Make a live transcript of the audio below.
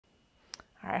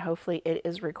right, hopefully it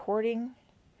is recording,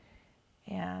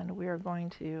 and we are going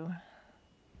to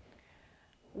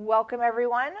welcome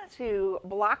everyone to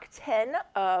block 10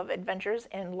 of Adventures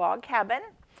in Log Cabin.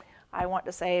 I want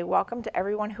to say welcome to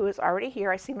everyone who is already here.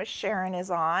 I see Miss Sharon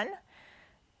is on,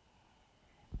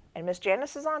 and Miss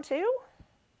Janice is on too.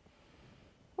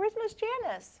 Where's Miss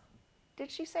Janice? Did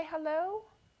she say hello?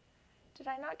 Did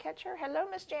I not catch her? Hello,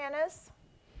 Miss Janice.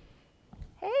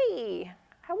 Hey,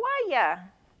 how are ya?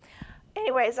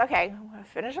 Anyways, okay, I'll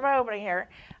finish my opening here.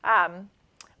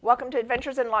 Welcome to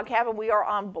Adventures in Log Cabin. We are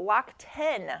on block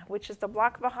 10, which is the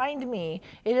block behind me.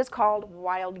 It is called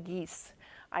Wild Geese.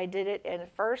 I did it in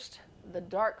first the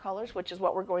dark colors, which is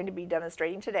what we're going to be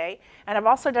demonstrating today. And I've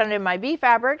also done it in my bee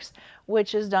fabrics,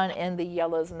 which is done in the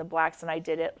yellows and the blacks, and I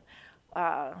did it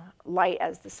light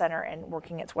as the center and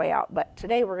working its way out. But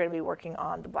today we're going to be working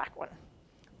on the black one.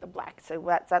 The black, so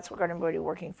that's what we're going to be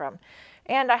working from.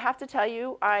 And I have to tell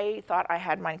you, I thought I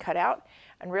had mine cut out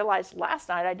and realized last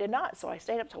night I did not, so I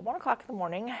stayed up till 1 o'clock in the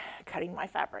morning cutting my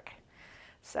fabric.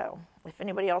 So if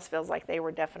anybody else feels like they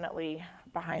were definitely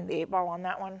behind the 8 ball on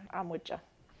that one, I'm with you.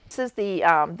 This is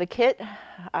the kit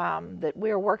that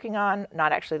we're working on.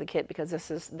 Not actually the kit,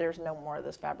 because there's no more of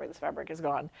this fabric. This fabric is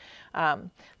gone.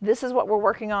 This is what we're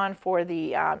working on for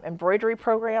the embroidery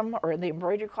program, or the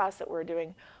embroidery class that we're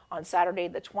doing on Saturday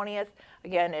the 20th.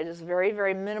 Again, it is very,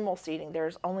 very minimal seating.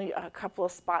 There's only a couple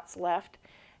of spots left,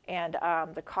 and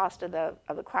the cost of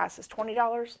the class is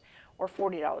 $20 or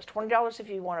 $40. $20 if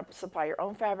you want to supply your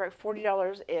own fabric,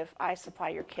 $40 if I supply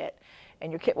your kit.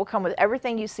 And your kit will come with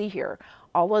everything you see here.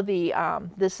 All of the,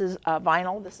 this is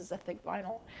vinyl, this is a thick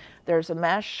vinyl. There's a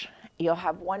mesh, you'll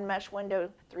have 1 mesh window,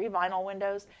 3 vinyl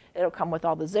windows. It'll come with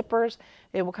all the zippers.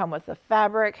 It will come with the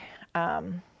fabric.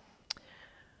 And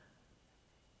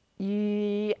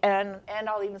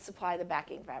I'll even supply the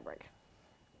backing fabric.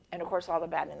 And of course all the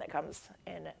batting that comes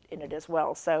in it as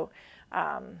well. So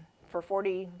for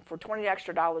 $20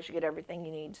 extra, you get everything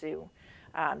you need to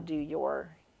do your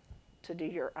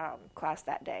class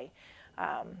that day.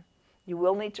 You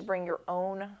will need to bring your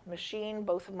own machine.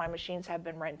 Both of my machines have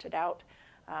been rented out.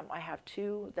 I have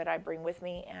 2 that I bring with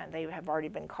me, and they have already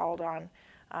been called on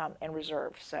and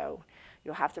reserved. So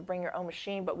you'll have to bring your own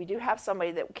machine, but we do have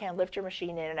somebody that can lift your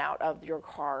machine in and out of your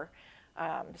car.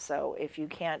 So if you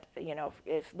can't,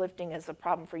 if lifting is a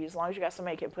problem for you, as long as you got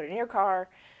somebody who can put it in your car,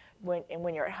 when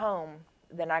you're at home,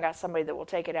 then I got somebody that will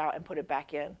take it out and put it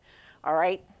back in. All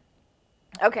right?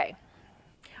 Okay.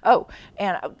 Oh,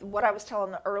 and what I was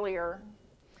telling earlier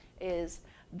is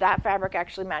that fabric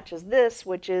actually matches this,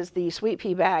 which is the sweet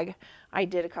pea bag I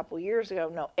did a year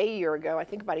ago, I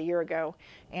think about a year ago,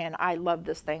 and I love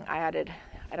this thing. I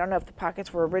don't know if the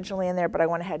pockets were originally in there, but I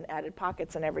went ahead and added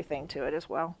pockets and everything to it as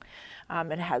well.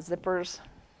 It has zippers.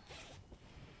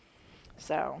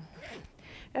 So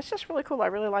it's just really cool. I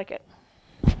really like it.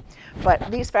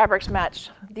 But these fabrics match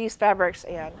these fabrics,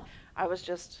 and I was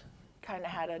just kind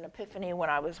of had an epiphany when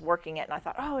I was working it, and I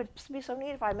thought, oh, it'd be so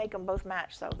neat if I make them both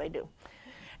match, so they do.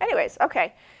 Anyways,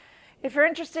 okay. If you're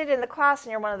interested in the class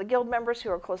and you're one of the guild members who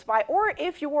are close by, or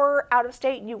if you're out of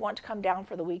state and you want to come down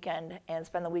for the weekend and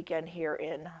spend the weekend here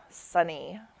in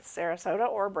sunny Sarasota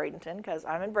or Bradenton, because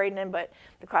I'm in Bradenton, but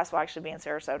the class will actually be in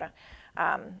Sarasota,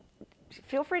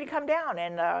 feel free to come down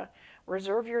and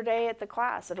reserve your day at the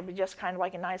class. It'll be just kind of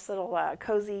like a nice little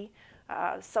cozy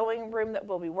sewing room that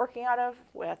we'll be working out of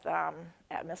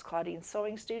at Miss Claudine's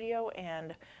sewing studio,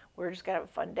 and we're just going to have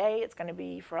a fun day. It's going to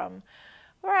be from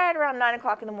right around 9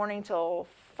 o'clock in the morning till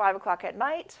 5 o'clock at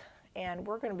night, and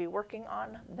we're going to be working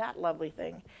on that lovely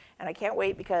thing. And I can't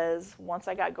wait, because once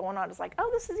I got going on, it's like, oh,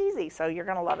 this is easy, so you're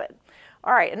going to love it.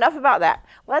 All right, enough about that.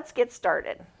 Let's get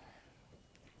started.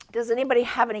 Does anybody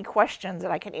have any questions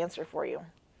that I can answer for you?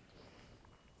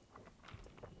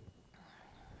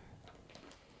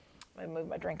 Let me move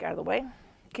my drink out of the way.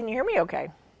 Can you hear me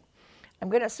okay? I'm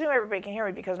going to assume everybody can hear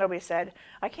me, because nobody said,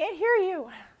 I can't hear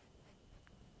you.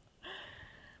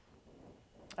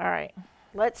 All right,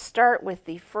 let's start with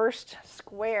the first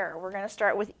square. We're going to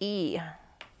start with E.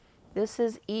 This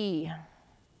is E.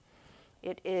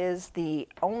 It is the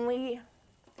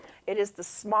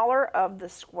smaller of the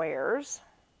squares.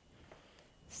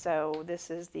 So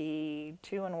this is the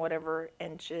 2 and whatever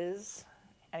inches.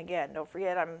 And again, don't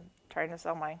forget, I'm trying to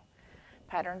sell my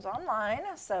patterns online,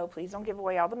 so please don't give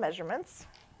away all the measurements.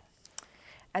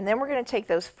 And then we're going to take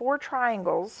those 4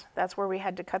 triangles. That's where we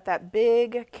had to cut that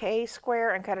big K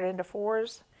square and cut it into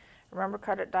 4s. Remember,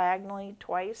 cut it diagonally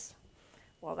twice.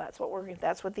 Well, that's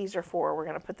what these are for. We're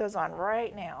going to put those on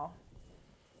right now.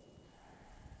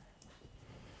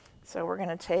 So we're going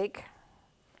to take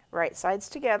right sides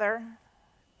together,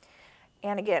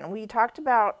 And again, we talked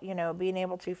about, you know, being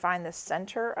able to find the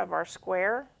center of our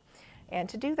square. And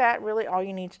to do that, really all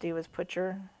you need to do is put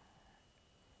your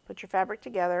fabric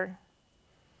together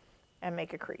and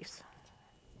make a crease.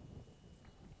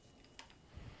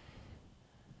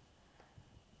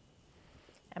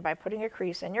 And by putting a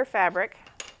crease in your fabric,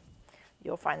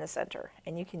 you'll find the center.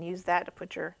 And you can use that to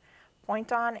put your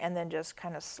point on and then just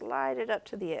kind of slide it up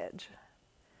to the edge.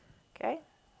 Okay?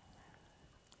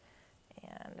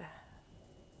 And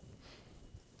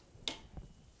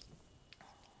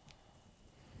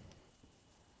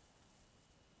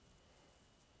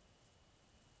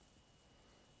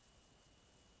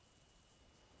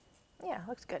yeah,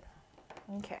 looks good.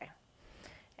 Okay.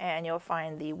 And you'll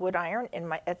find the wood iron in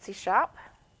my Etsy shop.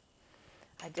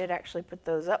 I did actually put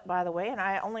those up, by the way, and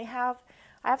I have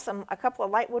a couple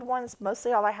of light wood ones.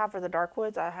 Mostly all I have are the dark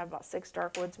woods. I have about 6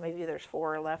 dark woods. Maybe there's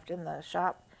 4 left in the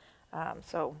shop.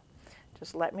 So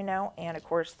just let me know. And of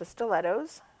course the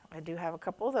stilettos. I do have a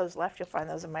couple of those left. You'll find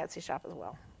those in my Etsy shop as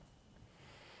well.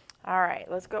 All right,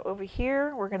 let's go over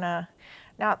here.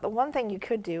 Now the one thing you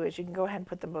could do is you can go ahead and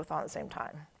put them both on at the same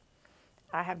time.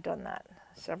 I have done that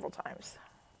several times.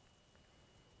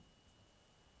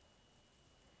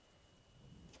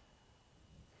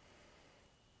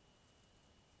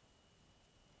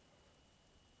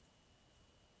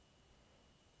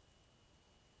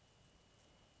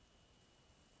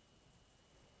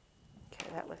 Okay,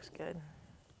 that looks good.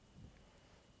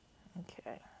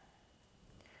 Okay.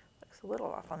 Looks a little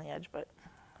off on the edge, but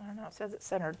I don't know, it says it's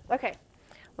centered. Okay,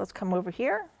 let's come over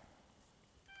here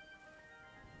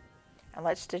and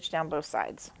let's stitch down both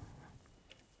sides.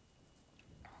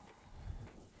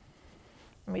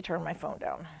 Let me turn my phone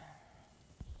down.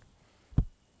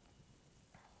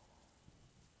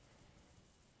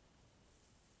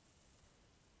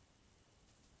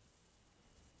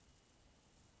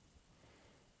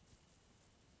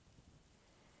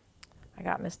 I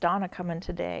got Miss Donna coming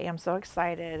today. I'm so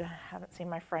excited. Haven't seen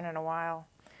my friend in a while.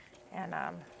 And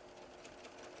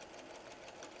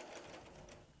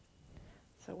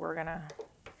so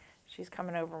she's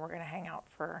coming over and we're gonna hang out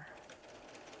for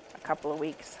a couple of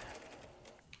weeks.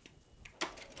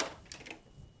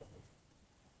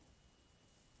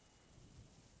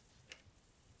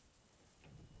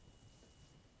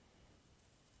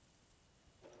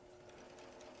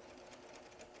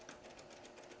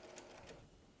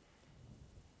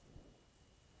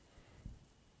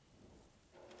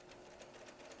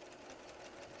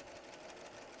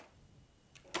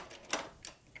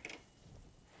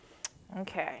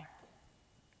 Okay.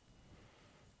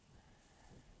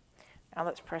 Now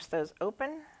let's press those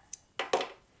open.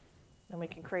 Then we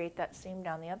can create that seam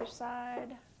down the other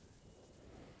side. I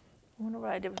wonder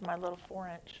what I did with my little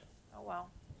 4-inch. Oh well.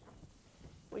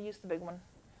 We'll use the big one.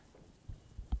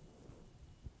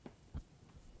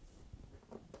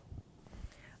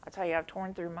 I'll tell you, I've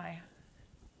torn through my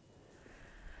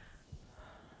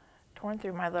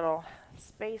little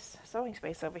sewing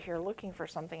space over here looking for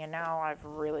something, and now I've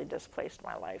really displaced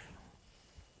my life.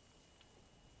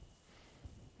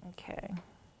 Okay.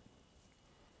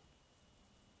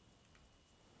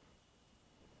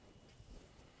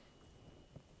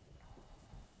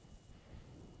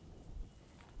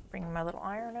 Bring my little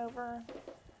iron over.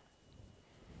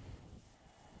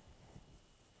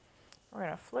 We're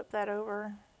going to flip that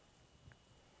over.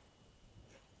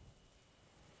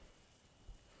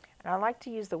 And I like to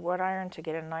use the wood iron to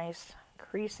get a nice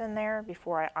crease in there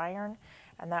before I iron,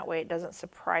 and that way it doesn't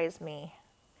surprise me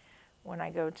when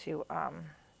I go to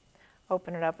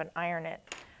open it up and iron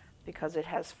it, because it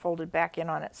has folded back in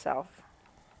on itself.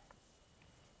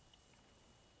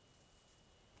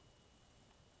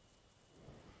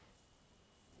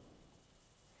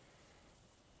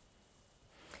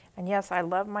 And yes, I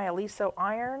love my Aliso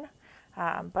iron,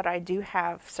 but I do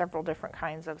have several different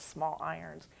kinds of small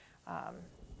irons.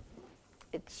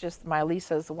 It's just my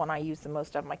Aliso is the one I use the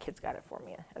most of. My kids got it for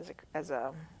me as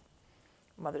a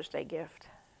Mother's Day gift.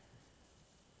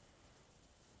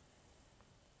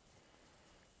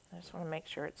 I just want to make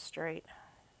sure it's straight.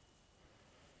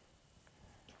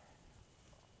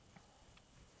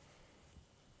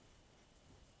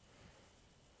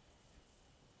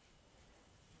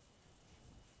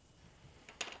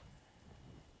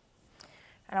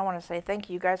 And I want to say thank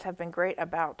you. You guys have been great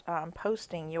about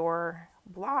posting your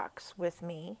blocks with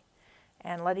me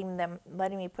and letting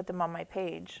me put them on my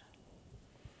page.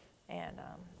 And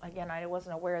again, I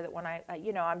wasn't aware that when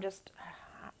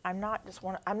I'm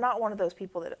not one of those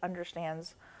people that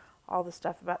understands all the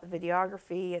stuff about the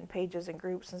videography and pages and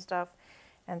groups and stuff.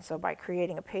 And so by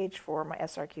creating a page for my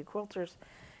SRQ quilters,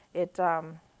 it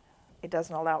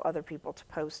doesn't allow other people to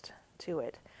post to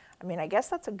it. I mean, I guess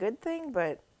that's a good thing,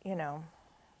 but, you know,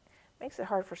 makes it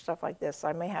hard for stuff like this. So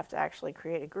I may have to actually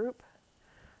create a group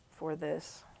for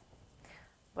this,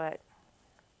 but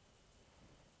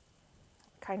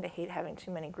kind of hate having too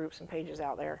many groups and pages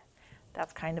out there.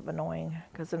 That's kind of annoying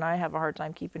because then I have a hard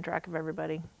time keeping track of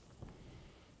everybody.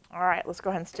 All right, let's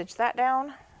go ahead and stitch that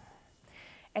down.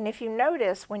 And if you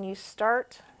notice when you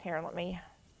start, here, let me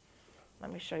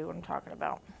show you what I'm talking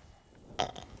about.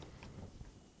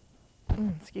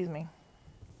 Excuse me.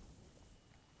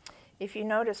 If you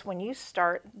notice when you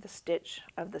start the stitch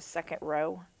of the second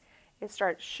row, it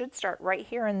should start right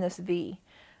here in this V.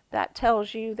 That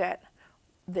tells you that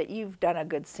you've done a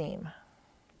good seam,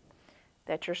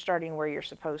 that you're starting where you're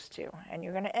supposed to, and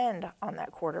you're going to end on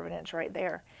that 1/4 inch right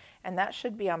there, and that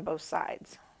should be on both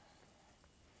sides.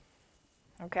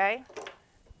 Okay,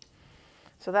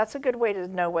 so that's a good way to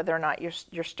know whether or not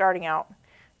you're starting out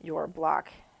your block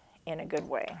in a good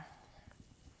way.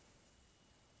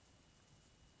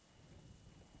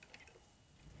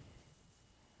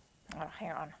 Oh,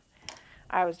 hang on,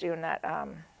 I was doing that. Oh,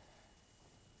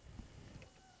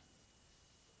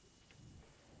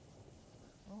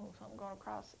 something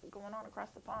going on across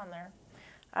the pond there.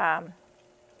 I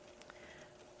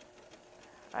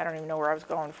don't even know where I was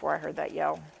going before I heard that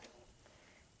yell.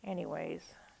 Anyways,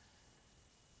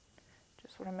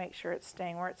 just want to make sure it's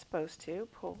staying where it's supposed to.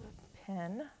 Pull the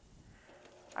pin.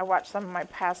 I watched some of my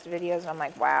past videos and I'm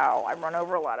like, wow, I run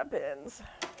over a lot of pins.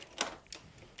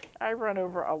 I run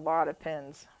over a lot of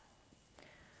pins.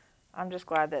 I'm just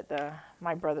glad that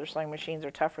my brother's sewing machines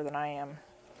are tougher than I am.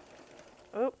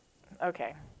 Oop,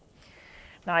 okay.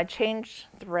 Now I changed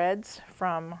threads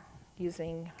from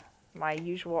using my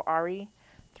usual Ari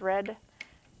thread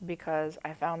because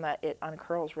I found that it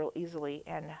uncurls real easily,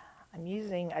 and I'm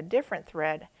using a different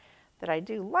thread that I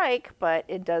do like, but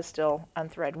it does still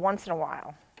unthread once in a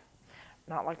while.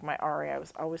 Not like my Ari. I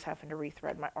was always having to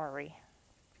rethread my Ari.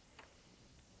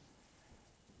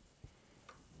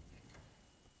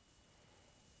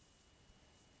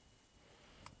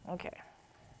 Okay.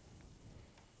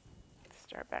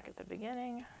 Start back at the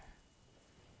beginning.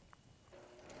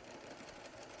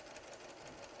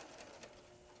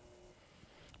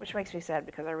 Which makes me sad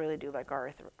because I really do like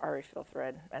Ari fill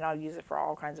thread, and I'll use it for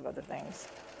all kinds of other things.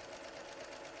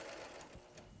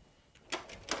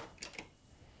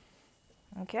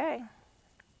 Okay.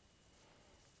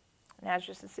 Now, as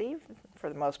you can see, for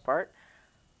the most part,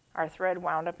 our thread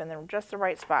wound up in just the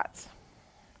right spots.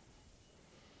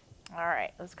 All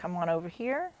right, let's come on over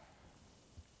here.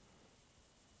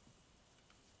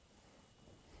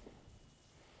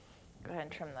 Go ahead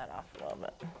and trim that off a little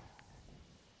bit.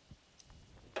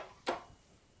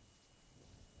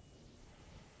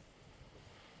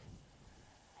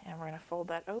 And we're going to fold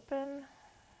that open.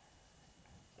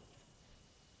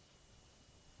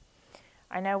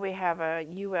 I know we have a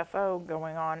UFO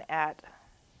going on at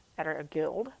our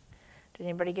guild. Did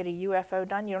anybody get a UFO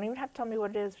done? You don't even have to tell me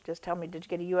what it is. Just tell me, did you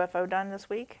get a UFO done this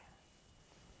week?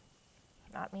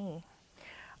 Not me.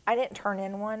 I didn't turn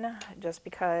in one just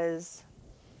because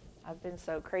I've been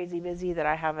so crazy busy that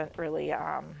I haven't really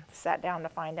sat down to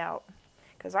find out.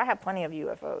 Because I have plenty of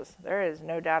UFOs. There is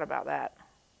no doubt about that.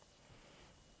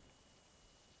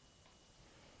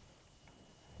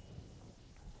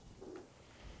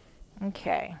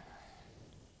 Okay.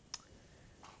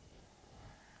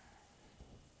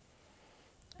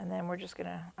 And then we're just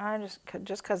gonna,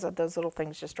 just because of those little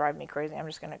things just drive me crazy, I'm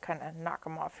just gonna kind of knock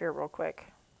them off here real quick.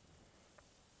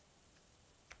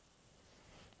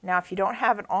 Now, if you don't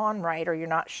have it on right or you're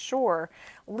not sure,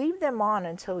 leave them on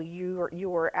until you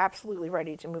are absolutely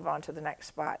ready to move on to the next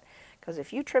spot. Because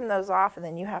if you trim those off and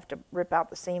then you have to rip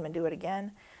out the seam and do it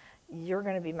again, you're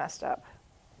going to be messed up.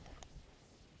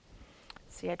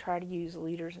 See, I try to use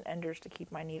leaders and enders to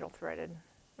keep my needle threaded.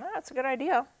 Well, that's a good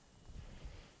idea.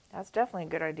 That's definitely a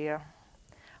good idea.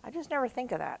 I just never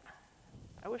think of that.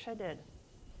 I wish I did.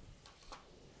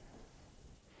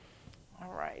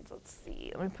 All right, let's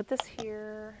see. Let me put this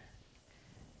here.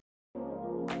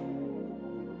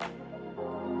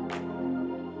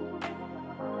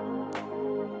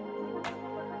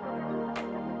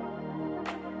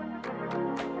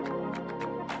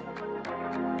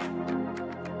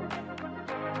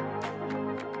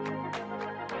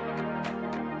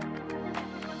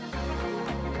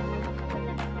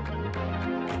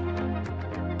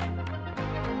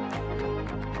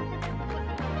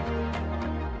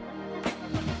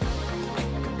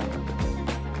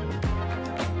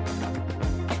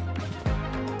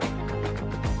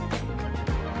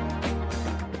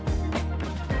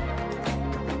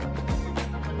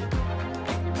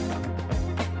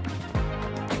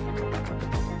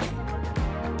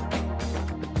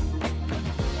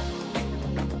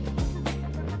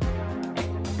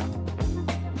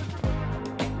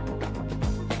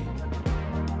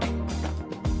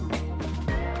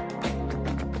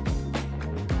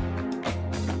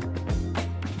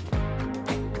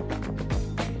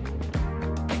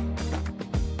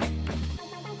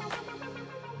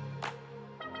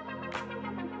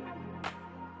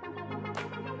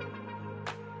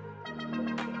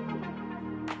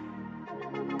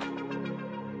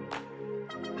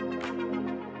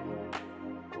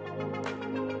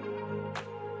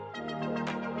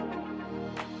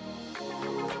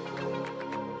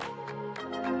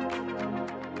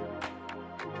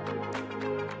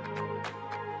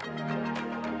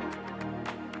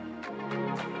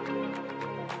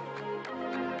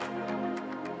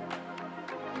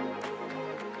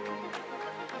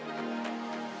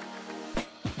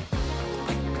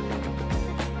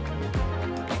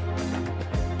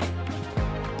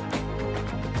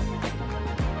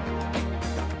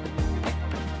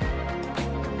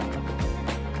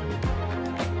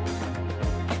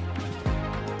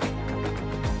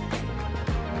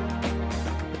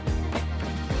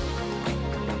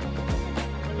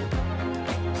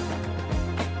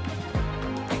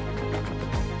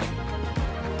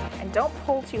 don't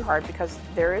pull too hard because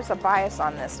there is a bias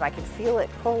on this and I can feel it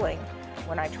pulling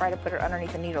when I try to put it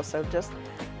underneath the needle. So just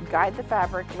guide the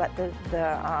fabric, let the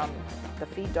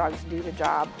feed dogs do the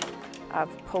job of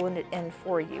pulling it in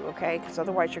for you, okay? Because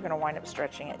otherwise you're going to wind up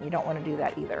stretching it, and you don't want to do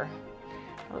that either.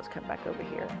 Let's come back over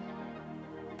here.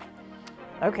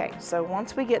 Okay, so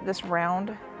once we get this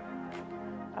round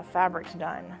of fabrics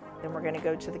done, then we're going to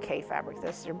go to the K fabric.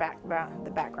 This is your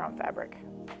the background fabric.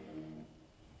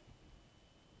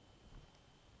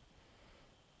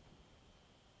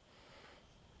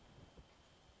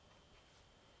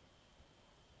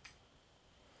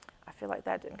 I feel like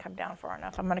that didn't come down far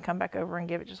enough. I'm going to come back over and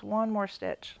give it just one more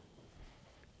stitch.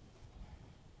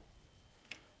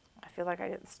 I feel like I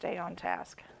didn't stay on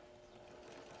task.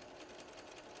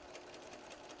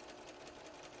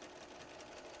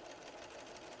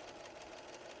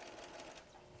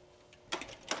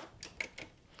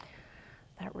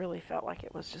 That really felt like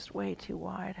it was just way too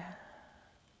wide.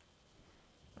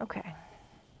 Okay.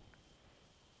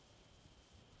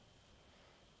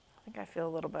 I think I feel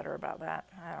a little better about that.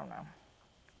 I don't know.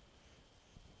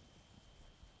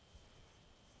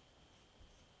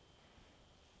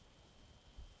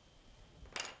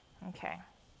 Okay.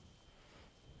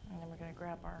 And then we're going to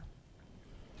grab our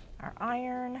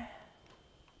iron.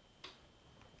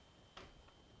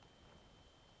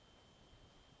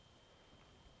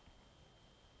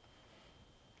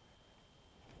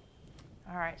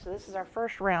 All right, so this is our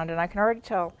first round, and I can already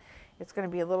tell it's going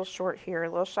to be a little short here, a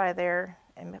little shy there,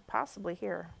 and possibly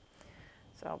here.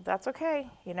 So that's okay,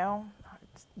 you know.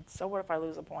 So what if I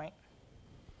lose a point?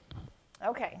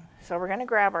 Okay, so we're going to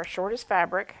grab our shortest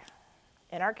fabric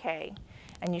in our K,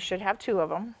 and you should have 2 of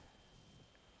them,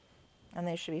 and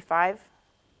they should be 5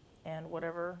 and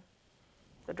whatever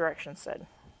the directions said,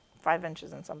 5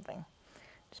 inches and something.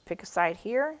 Just pick a side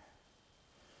here.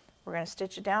 We're going to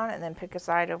stitch it down and then pick a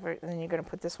side over, and then you're going to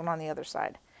put this one on the other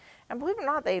side. And believe it or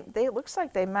not, they looks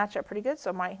like they match up pretty good.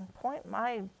 So my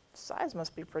size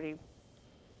must be pretty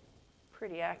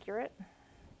accurate.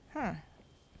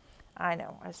 I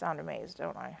know, I sound amazed,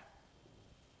 don't I?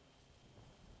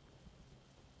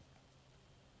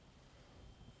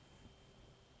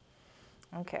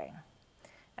 Okay.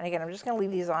 And again, I'm just going to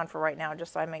leave these on for right now,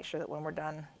 just so I make sure that when we're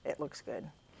done, it looks good.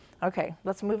 Okay,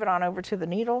 let's move it on over to the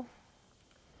needle.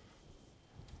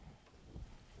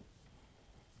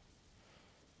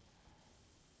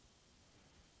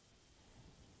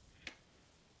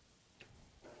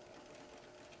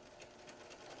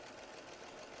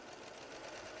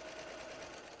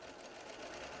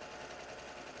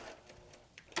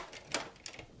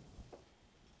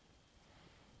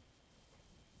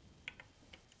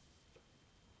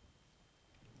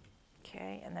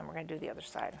 Okay, and then we're going to do the other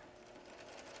side.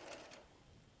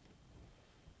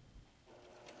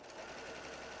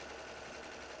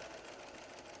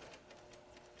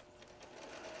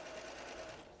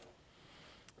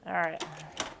 All right,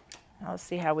 now let's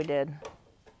see how we did.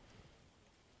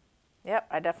 Yep,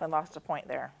 I definitely lost a point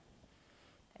there.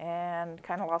 And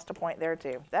kind of lost a point there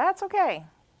too. That's okay.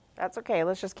 That's okay.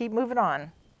 Let's just keep moving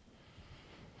on.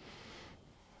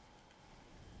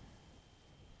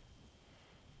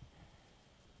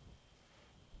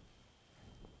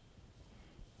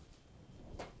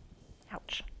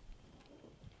 Ouch.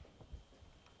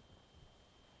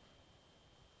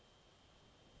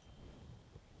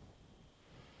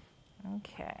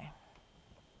 Okay.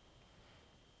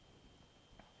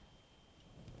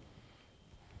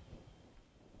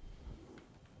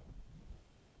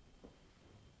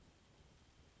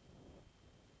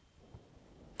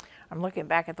 I'm looking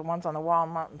back at the ones on the wall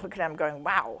and looking at them going,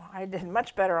 wow, I did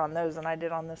much better on those than I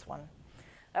did on this one.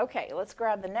 Okay, let's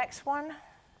grab the next one.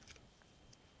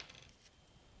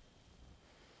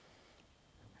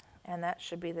 And that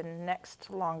should be the next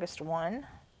longest one.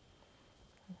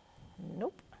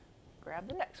 Nope. Grab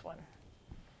the next one.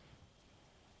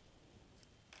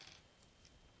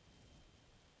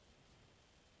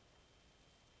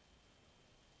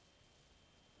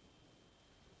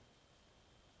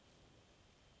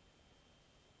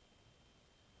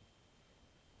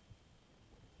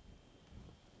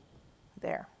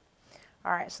 There.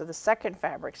 All right, so the second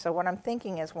fabric. So what I'm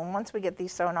thinking is once we get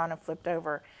these sewn on and flipped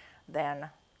over, then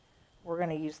we're going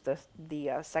to use the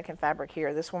second fabric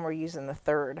here. This one we're using the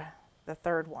third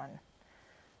one.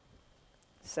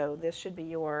 So this should be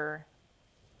your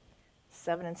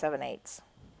 7 7/8.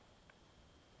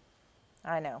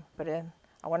 I know, but I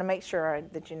want to make sure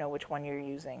that you know which one you're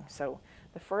using. So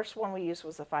the first one we used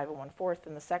was the 5 1/4,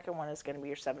 and the second one is going to be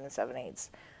your 7 7/8.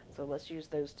 So let's use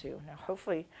those two. Now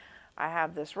hopefully I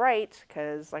have this right,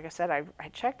 because like I said, I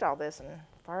checked all this, and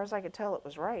as far as I could tell, it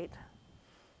was right.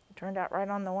 Turned out right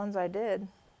on the ones I did.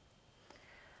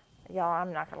 Y'all,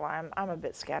 I'm not gonna lie, I'm a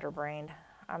bit scatterbrained.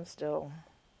 I'm still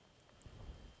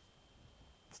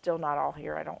not all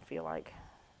here, I don't feel like.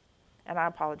 And I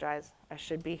apologize. I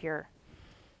should be here.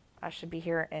 I should be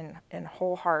here in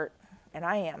whole heart. And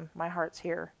I am. My heart's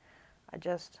here.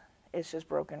 It's just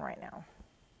broken right now.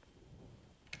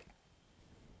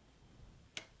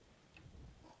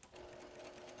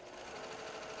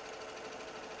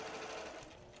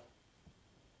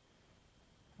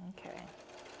 Okay.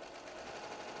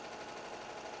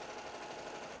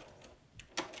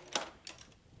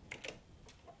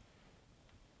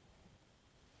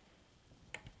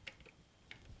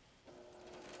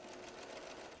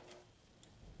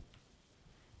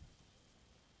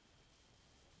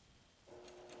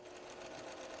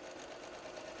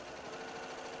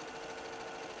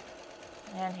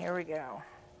 And here we go.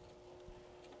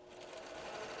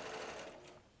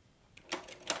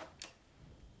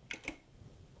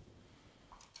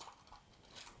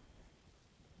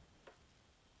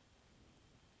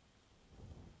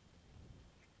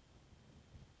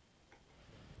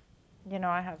 You know,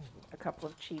 I have a couple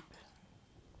of cheap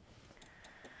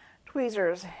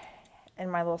tweezers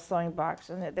in my little sewing box,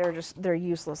 and they're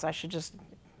useless. I should just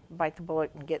bite the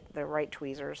bullet and get the right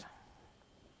tweezers.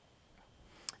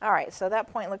 All right, so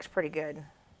that point looks pretty good.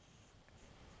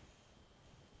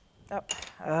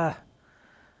 Oh,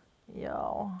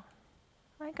 yo,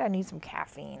 I think I need some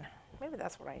caffeine. Maybe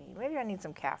that's what I need. Maybe I need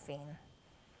some caffeine.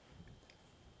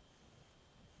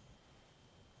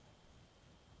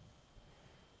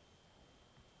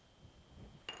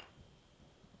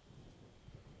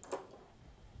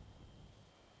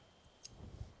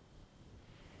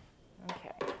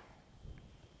 Okay. Let's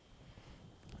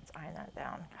iron that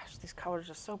down. Gosh, these colors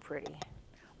are so pretty.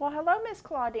 Well, hello, Miss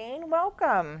Claudine.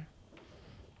 Welcome.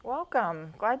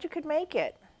 Welcome. Glad you could make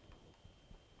it.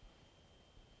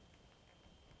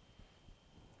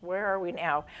 Where are we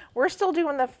now? We're still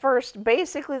doing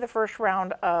basically the first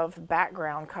round of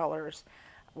background colors.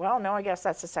 Well, no, I guess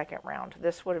that's the second round.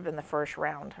 This would have been the first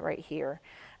round right here.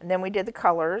 And then we did the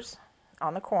colors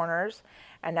on the corners,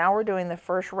 and now we're doing the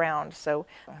first round. So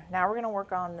now we're going to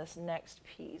work on this next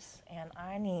piece, and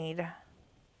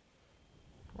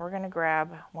we're going to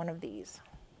grab one of these.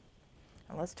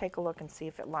 And let's take a look and see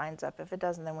if it lines up. If it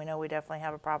doesn't, then we know we definitely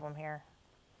have a problem here.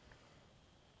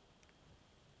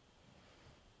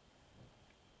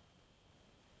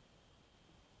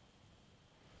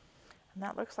 And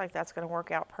that looks like that's going to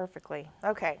work out perfectly.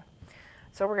 Okay,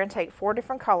 so we're going to take 4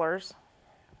 different colors,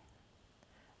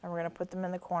 and we're going to put them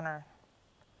in the corner,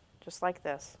 just like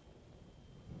this.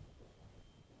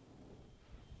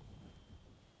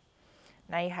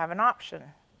 Now you have an option.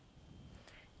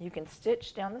 You can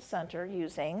stitch down the center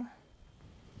using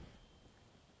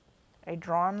a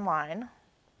drawn line,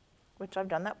 which I've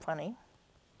done that plenty.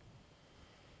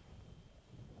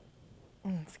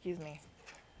 Excuse me.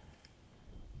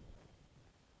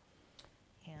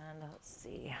 And let's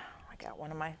see, I got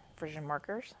one of my friction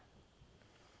markers.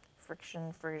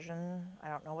 Friction, I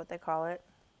don't know what they call it.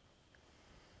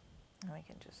 And we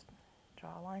can just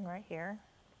draw a line right here.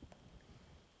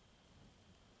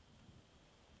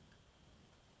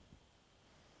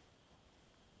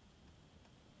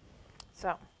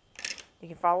 So you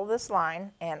can follow this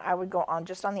line, and I would go on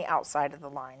just on the outside of the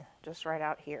line, just right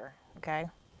out here, okay?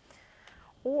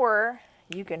 Or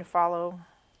you can follow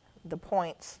the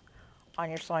points on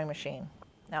your sewing machine.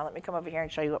 Now let me come over here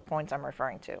and show you what points I'm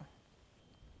referring to.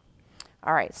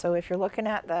 All right, so if you're looking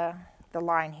at the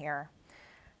line here,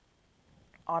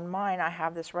 on mine I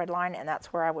have this red line, and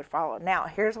that's where I would follow. Now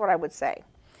here's what I would say,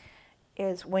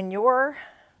 is when you're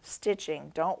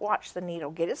stitching, don't watch the needle.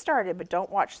 Get it started, but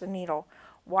don't watch the needle.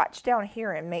 Watch down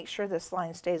here and make sure this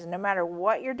line stays. And no matter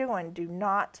what you're doing, do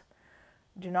not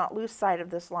lose sight of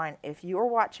this line. If you're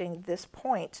watching this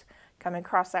point coming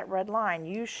across that red line,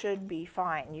 you should be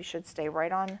fine. You should stay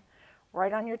right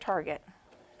on your target.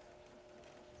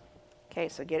 Okay,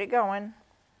 so get it going,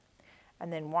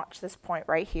 and then watch this point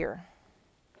right here.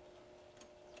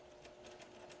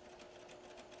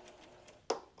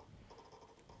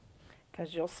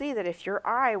 Because you'll see that if your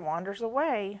eye wanders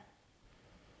away,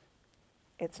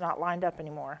 it's not lined up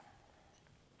anymore.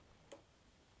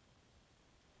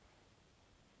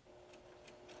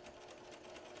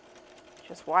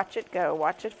 Just watch it go.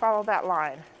 Watch it follow that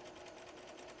line.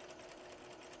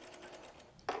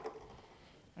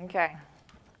 Okay.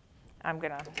 I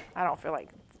don't feel like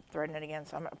threading it again,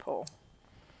 so I'm going to pull.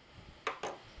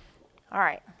 All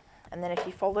right. And then if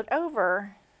you fold it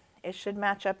over, it should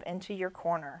match up into your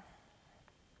corner.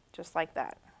 Just like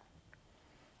that.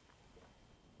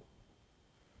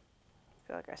 I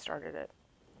feel like I started it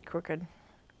crooked.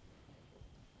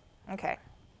 Okay.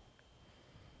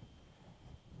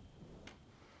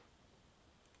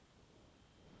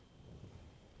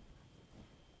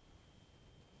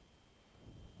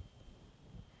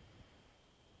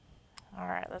 All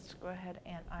right, let's go ahead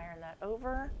and iron that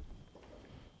over.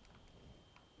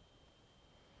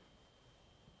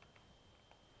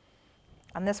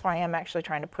 On this one, I am actually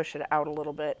trying to push it out a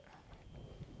little bit.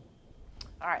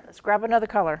 All right, let's grab another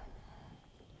color.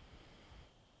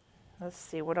 Let's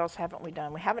see, what else haven't we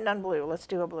done? We haven't done blue. Let's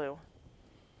do a blue.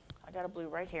 I got a blue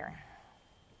right here.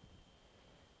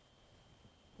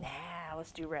 Nah,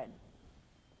 let's do red.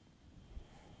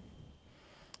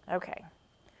 Okay,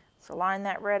 so line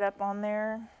that red up on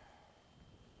there.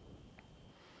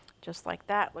 Just like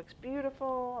that, looks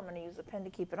beautiful. I'm gonna use the pen to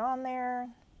keep it on there.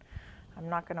 I'm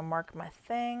not gonna mark my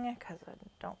thing because I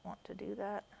don't want to do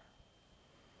that.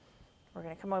 We're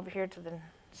gonna come over here to the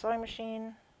sewing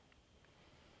machine.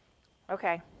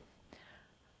 Okay,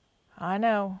 I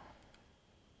know.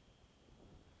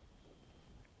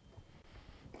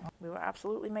 We will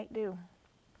absolutely make do.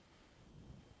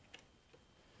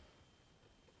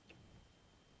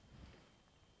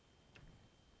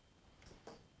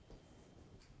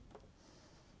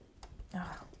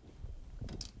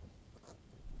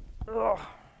 Ugh.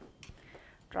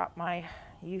 Dropped my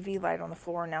UV light on the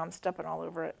floor, now I'm stepping all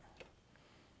over it.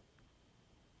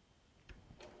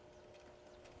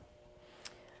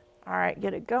 All right,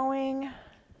 get it going.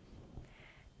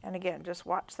 And again, just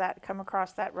watch that come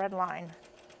across that red line.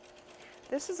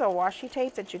 This is a washi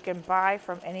tape that you can buy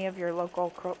from any of your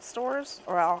local quilt stores.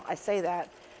 Well, I say that,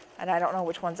 and I don't know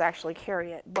which ones actually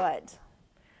carry it, but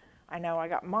I know I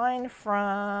got mine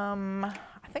from,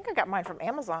 I think I got mine from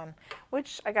Amazon,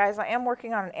 which, guys, I am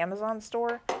working on an Amazon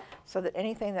store, so that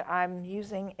anything that I'm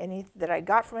using, that I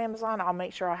got from Amazon, I'll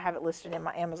make sure I have it listed in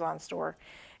my Amazon store.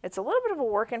 It's a little bit of a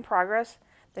work in progress.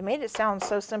 They made it sound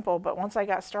so simple, but once I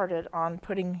got started on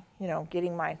putting,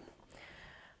 getting my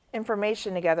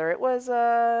information together, it was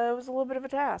a little bit of a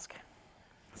task.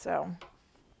 So,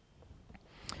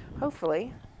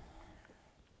 hopefully.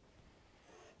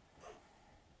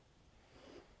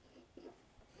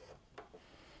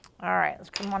 All right, let's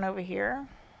come on over here.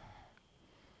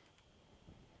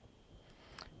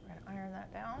 We're gonna iron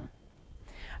that down.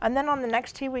 And then on the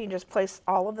next tee, we can just place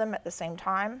all of them at the same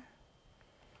time.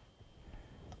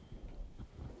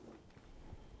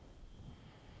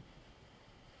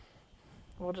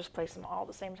 We'll just place them all at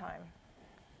the same time.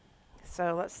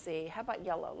 So let's see, how about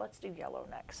yellow? Let's do yellow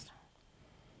next.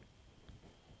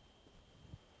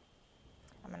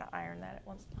 I'm gonna iron that.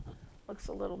 It looks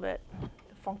a little bit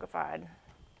funkified.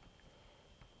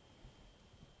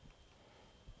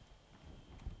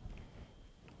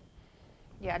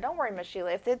 Yeah, don't worry, Miss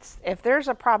Sheila. If there's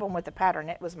a problem with the pattern,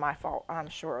 it was my fault. I'm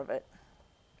sure of it.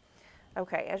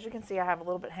 Okay, as you can see, I have a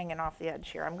little bit hanging off the edge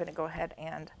here. I'm gonna go ahead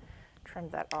and trim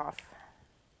that off.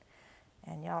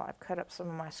 And y'all, I've cut up some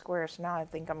of my squares, so now I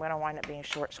think I'm going to wind up being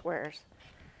short squares.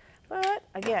 But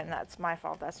again, that's my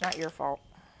fault. That's not your fault.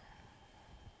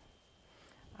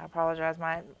 I apologize.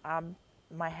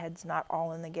 My head's not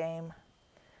all in the game.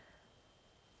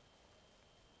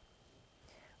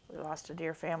 We lost a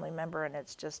dear family member, and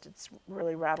it's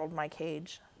really rattled my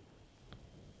cage.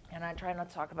 And I try not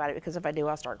to talk about it, because if I do,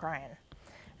 I'll start crying.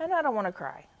 And I don't want to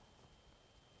cry.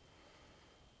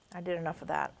 I did enough of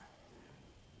that.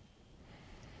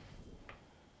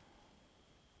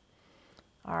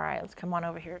 All right, let's come on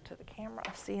over here to the camera.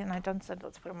 See, and I done said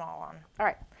let's put them all on. All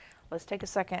right, let's take a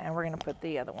second, and we're going to put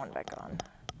the other one back on.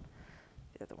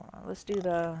 The other one on. Let's go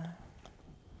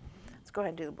ahead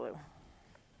and do the blue.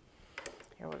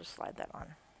 Here, we'll just slide that on.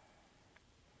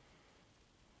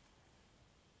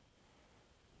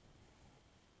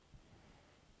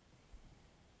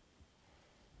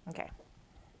 Okay.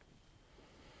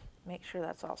 Make sure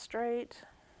that's all straight.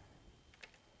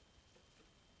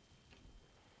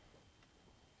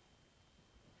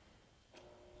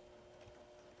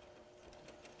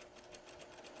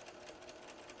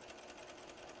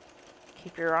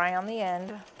 Keep your eye on the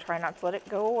end. Try not to let it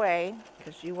go away,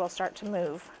 because you will start to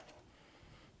move.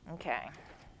 Okay.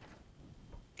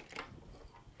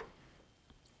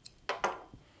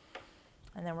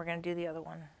 And then we're going to do the other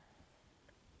one.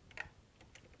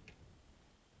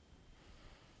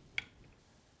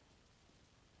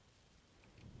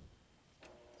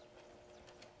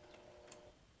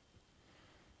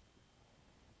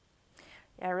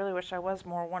 Yeah, I really wish I was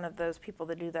more one of those people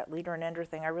that do that leader and ender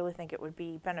thing. I really think it would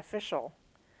be beneficial,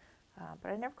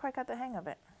 but I never quite got the hang of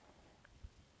it.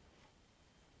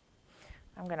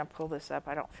 I'm going to pull this up.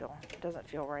 It doesn't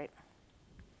feel right.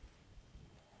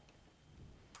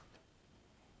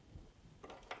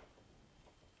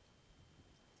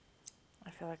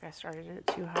 feel like I started it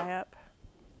too high up.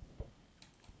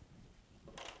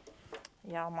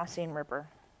 Yeah, my seam ripper.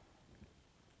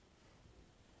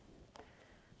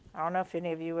 I don't know if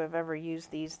any of you have ever used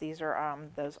these. These are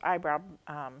those eyebrow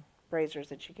razors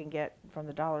that you can get from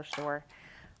the dollar store.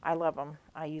 I love them.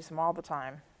 I use them all the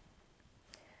time.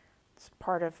 It's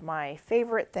part of my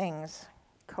favorite things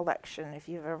collection. If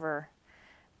you've ever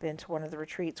been to one of the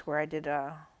retreats where I did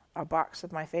a box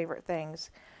of my favorite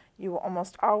things, you will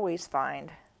almost always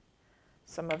find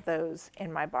some of those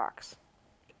in my box.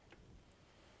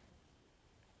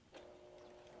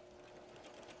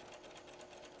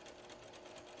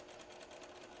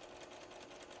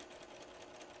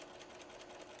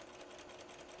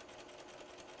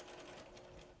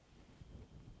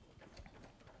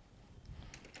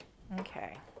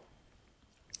 Okay.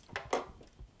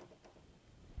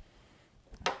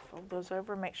 Fold those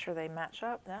over, make sure they match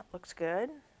up. That looks good.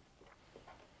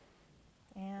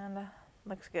 And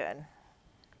looks good.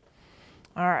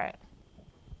 All right.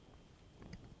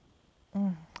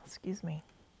 Excuse me.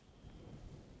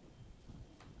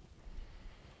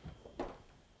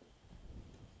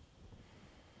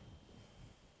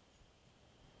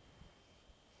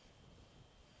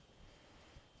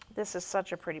 This is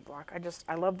such a pretty block.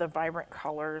 I love the vibrant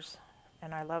colors,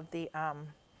 and I love the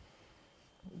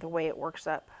way it works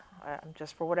up.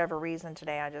 Just for whatever reason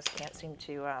today, I just can't seem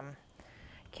to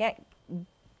can't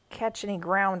catch any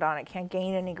ground on it. Can't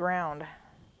gain any ground.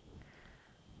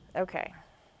 Okay.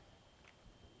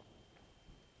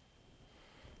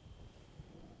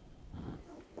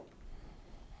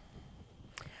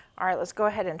 All right, let's go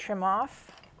ahead and trim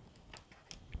off.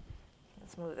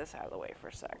 Let's move this out of the way for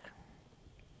a sec.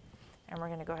 And we're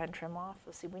going to go ahead and trim off.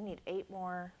 Let's see, we need 8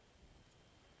 more.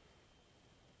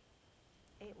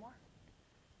 8 more?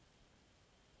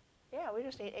 Yeah, we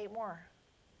just need 8 more.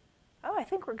 Oh, I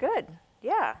think we're good.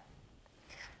 Yeah.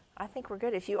 I think we're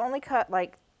good. If you only cut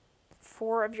like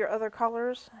 4 of your other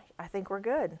colors, I think we're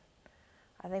good.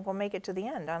 I think we'll make it to the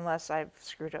end, unless I've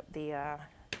screwed up the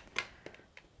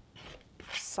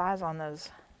size on those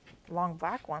long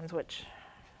black ones, which,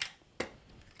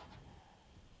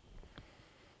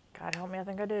 God help me, I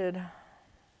think I did.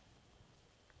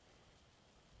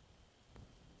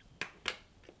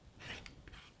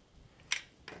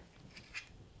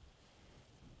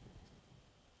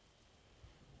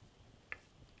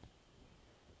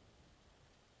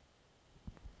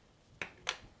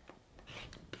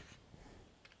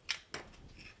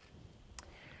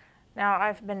 Now,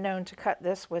 I've been known to cut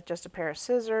this with just a pair of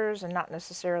scissors and not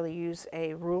necessarily use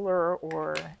a ruler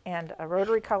and a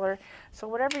rotary color. So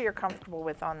whatever you're comfortable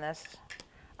with on this,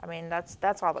 I mean, that's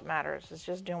all that matters. It's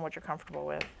just doing what you're comfortable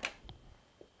with.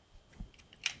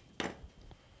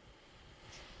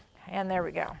 And there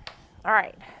we go. All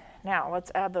right, now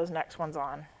let's add those next ones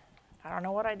on. I don't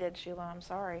know what I did, Sheila. I'm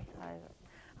sorry.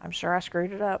 I'm sure I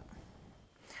screwed it up.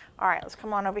 All right, let's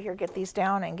come on over here, get these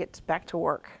down, and get back to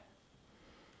work.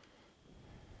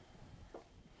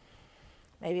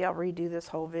 Maybe I'll redo this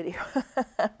whole video.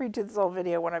 Redo this whole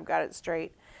video when I've got it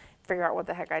straight. Figure out what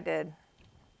the heck I did.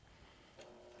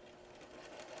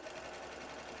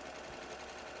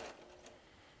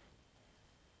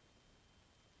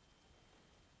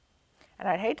 And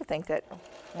I'd hate to think that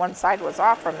one side was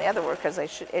off from the other one, because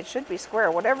it should be square.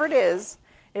 Whatever it is,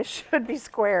 it should be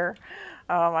square.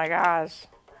 Oh my gosh.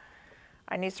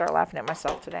 I need to start laughing at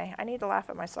myself today. I need to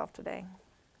laugh at myself today.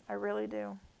 I really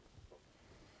do.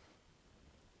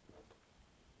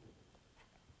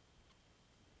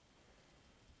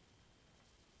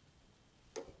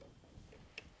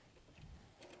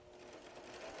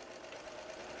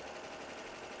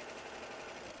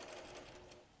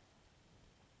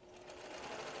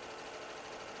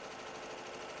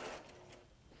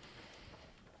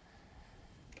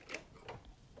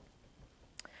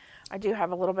 I do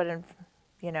have a little bit of,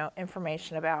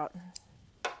 information about,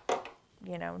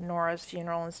 Nora's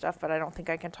funeral and stuff, but I don't think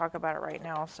I can talk about it right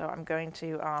now. So I'm going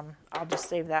to, I'll just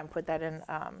save that and put that in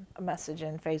a message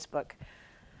in Facebook.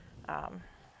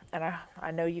 And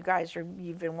I know you guys,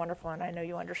 you've been wonderful, and I know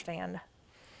you understand.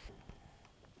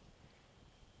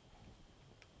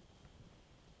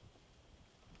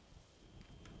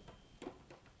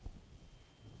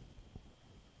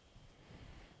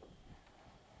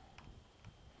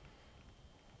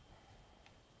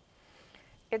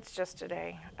 It's just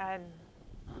today. I'm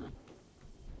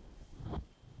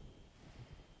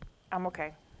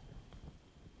okay.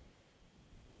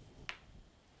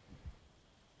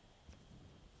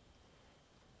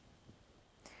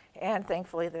 And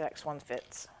thankfully the next one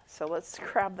fits. So let's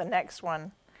grab the next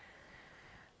one.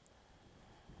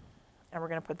 And we're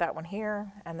going to put that one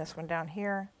here and this one down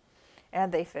here.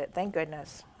 And they fit, thank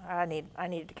goodness. I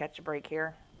needed to catch a break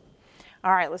here.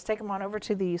 All right, let's take them on over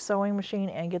to the sewing machine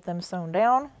and get them sewn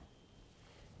down.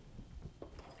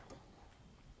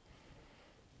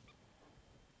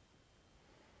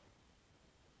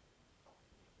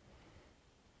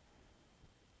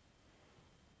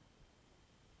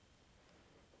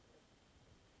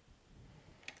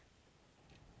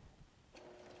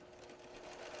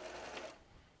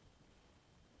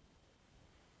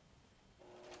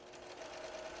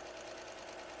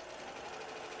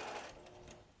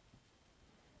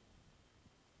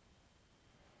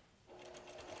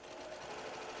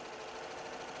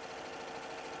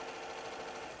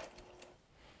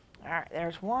 All right,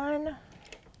 there's one.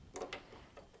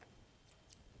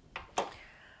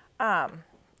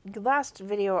 The last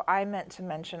video I meant to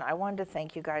mention, I wanted to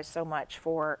thank you guys so much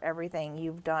for everything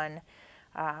you've done.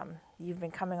 You've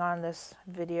been coming on this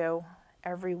video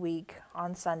every week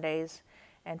on Sundays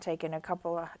and taking a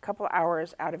couple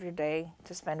hours out of your day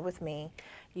to spend with me.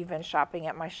 You've been shopping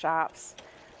at my shops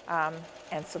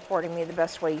and supporting me the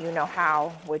best way you know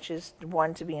how, which is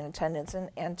one, to be in attendance,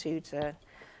 and two, to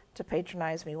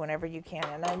patronize me whenever you can.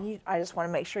 And I just want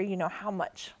to make sure you know how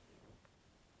much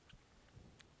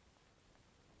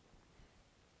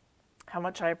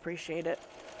I appreciate it.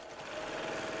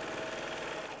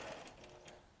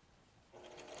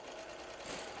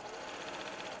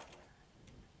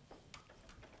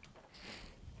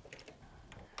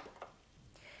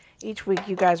 Each week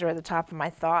you guys are at the top of my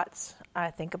thoughts.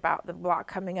 I think about the block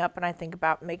coming up, and I think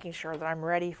about making sure that I'm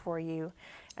ready for you,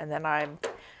 and then I've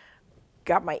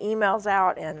got my emails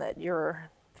out and that you're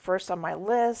first on my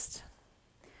list.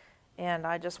 And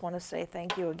I just want to say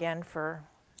thank you again for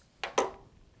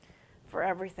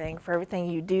everything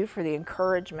you do, for the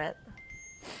encouragement.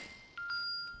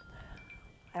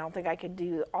 I don't think I could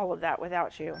do all of that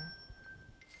without you. All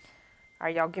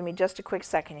right, y'all, give me just a quick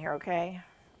second here, okay?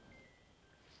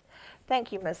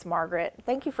 Thank you, Miss Margaret.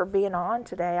 Thank you for being on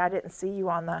today. I didn't see you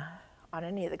on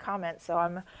any of the comments, so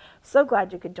I'm so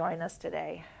glad you could join us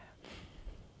today.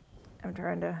 I'm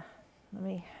trying to, let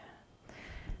me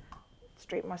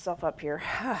straighten myself up here.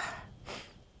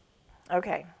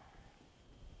 Okay.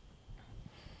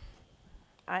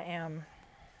 I'm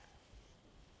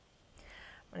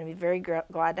going to be very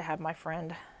glad to have my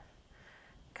friend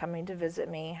coming to visit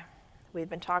me. We've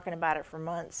been talking about it for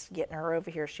months, getting her over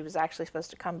here. She was actually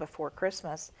supposed to come before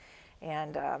Christmas,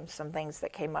 and some things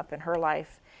that came up in her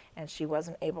life, and she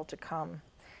wasn't able to come.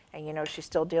 And you know, she's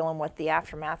still dealing with the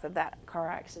aftermath of that car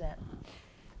accident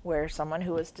where someone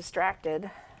who was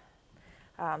distracted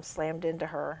slammed into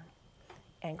her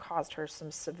and caused her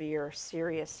some severe,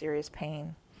 serious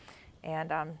pain.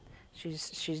 And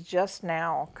she's just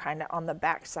now kind of on the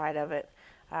back side of it.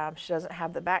 She doesn't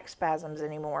have the back spasms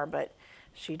anymore, but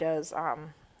she does.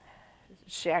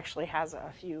 She actually has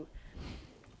a few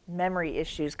memory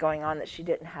issues going on that she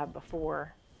didn't have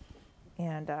before.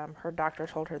 And her doctor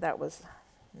told her that was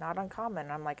not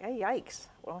uncommon. I'm like, hey, yikes.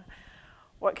 Well,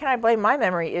 what can I blame my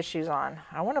memory issues on?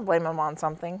 I want to blame them on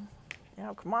something. You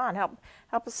know, come on, help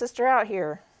a sister out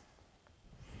here.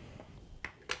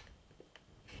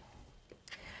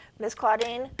 Miss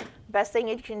Claudine, best thing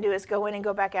you can do is go in and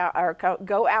go back out, or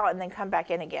go out and then come back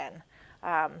in again.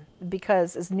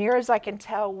 Because as near as I can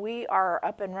tell, we are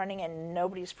up and running and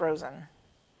nobody's frozen.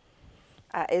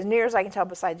 As near as I can tell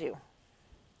besides you.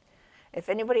 If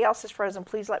anybody else is frozen,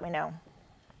 please let me know.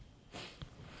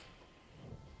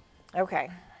 Okay.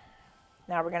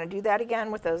 Now we're going to do that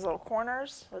again with those little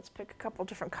corners. Let's pick a couple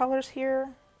different colors here.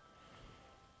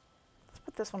 Let's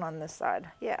put this one on this side.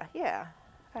 Yeah.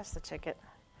 That's the ticket.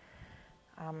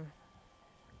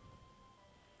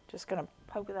 Just going to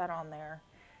poke that on there.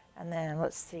 And then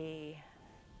let's see.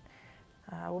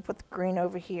 We'll put the green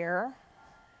over here.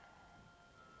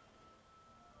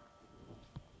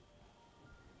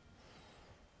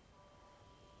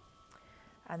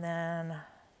 And then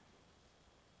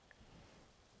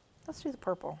let's do the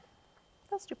purple.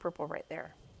 Let's do purple right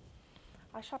there.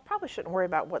 Probably shouldn't worry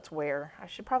about what's where. I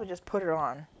should probably just put it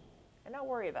on and not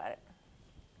worry about it.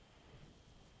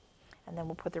 And then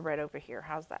we'll put the red over here.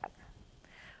 How's that?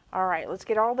 All right, let's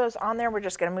get all those on there. We're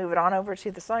just going to move it on over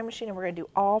to the sewing machine, and we're going to do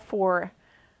all four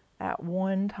at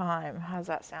one time. How's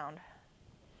that sound?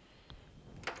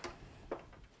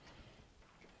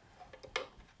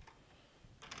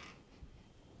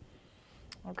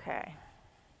 Okay.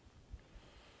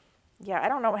 Yeah, I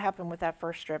don't know what happened with that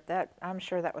first strip. I'm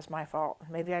sure that was my fault.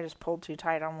 Maybe I just pulled too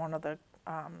tight on one of the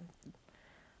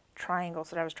triangles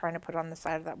that I was trying to put on the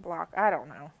side of that block. I don't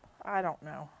know.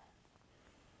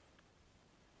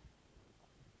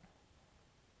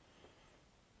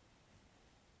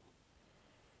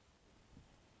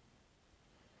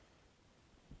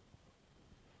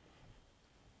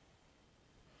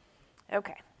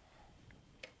 Okay.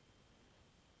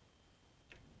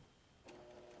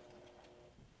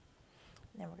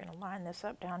 Then we're going to line this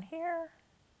up down here.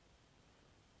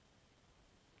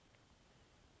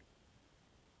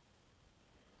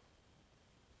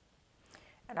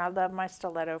 And I love my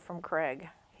stiletto from Craig.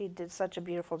 He did such a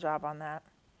beautiful job on that.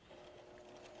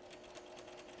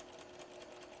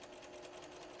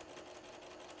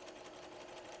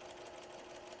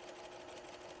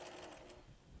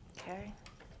 Okay.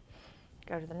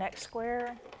 Go to the next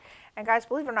square. And guys,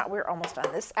 believe it or not, we're almost done.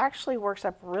 This actually works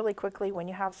up really quickly when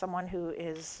you have someone who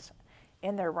is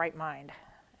in their right mind.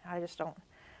 I just don't,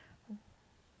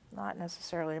 not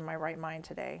necessarily in my right mind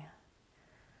today.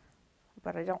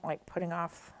 But I don't like putting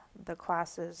off the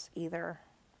classes either,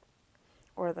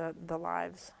 or the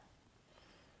lives.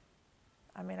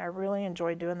 I mean, I really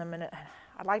enjoy doing them, and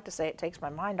I'd like to say it takes my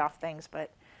mind off things,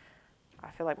 but I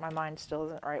feel like my mind still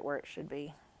isn't right where it should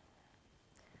be.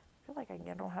 I feel like I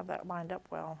don't have that lined up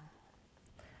well.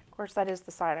 Of course, that is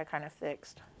the side I kind of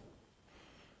fixed.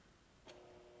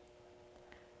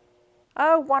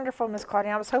 Oh, wonderful, Miss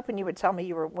Claudia. I was hoping you would tell me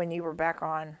when you were back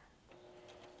on.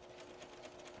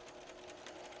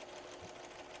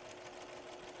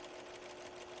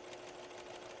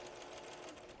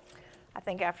 I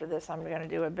think after this, I'm going to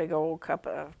do a big old cup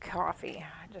of coffee.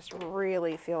 I just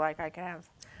really feel like I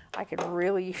could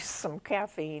really use some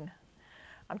caffeine.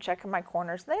 I'm checking my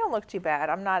corners. They don't look too bad.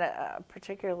 I'm not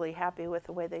particularly happy with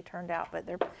the way they turned out, but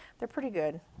they're pretty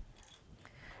good.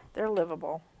 They're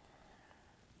livable.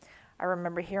 I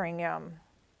remember hearing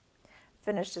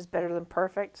finished is better than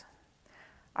perfect.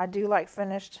 I do like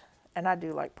finished, and I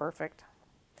do like perfect.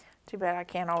 Too bad I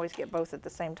can't always get both at the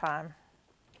same time.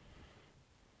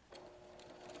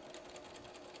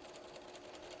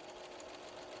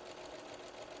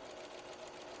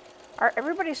 Are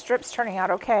everybody's strips turning out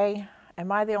okay?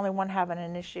 Am I the only one having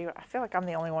an issue? I feel like I'm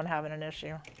the only one having an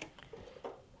issue.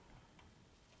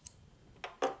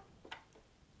 All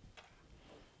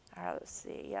right, let's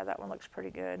see. Yeah, that one looks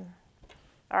pretty good.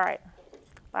 All right,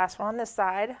 last one on this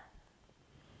side.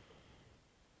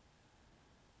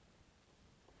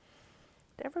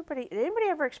 Did anybody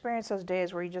ever experience those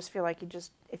days where you just feel like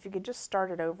if you could just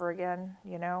start it over again,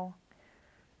 you know,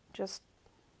 just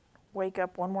wake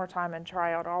up one more time and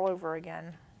try it all over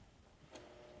again?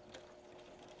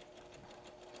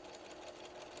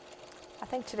 I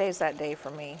think today's that day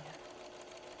for me.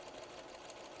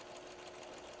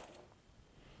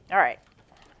 All right.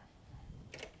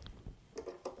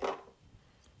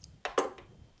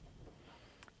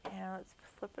 And let's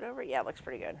flip it over. Yeah, it looks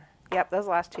pretty good. Yep, those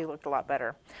last two looked a lot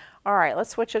better. All right, let's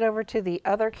switch it over to the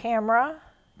other camera.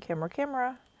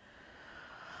 Camera.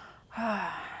 I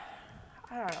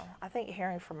don't know. I think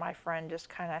hearing from my friend just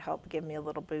kind of helped give me a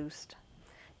little boost.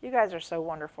 You guys are so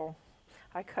wonderful.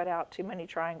 I cut out too many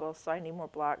triangles, so I need more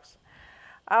blocks.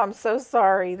 I'm so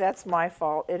sorry. That's my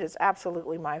fault. It is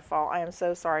absolutely my fault. I am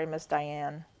so sorry, Miss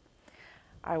Diane.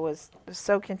 I was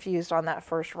so confused on that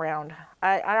first round.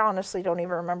 I honestly don't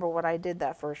even remember what I did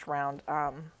that first round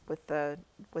with the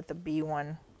B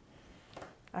one.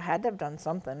 I had to have done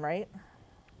something, right?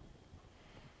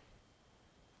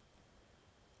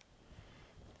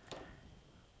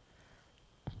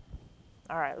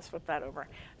 All right, let's flip that over.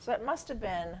 So it must have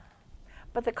been,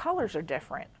 but the colors are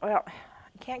different. Well,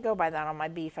 I can't go by that on my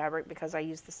B fabric because I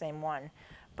used the same one.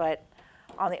 But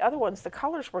on the other ones, the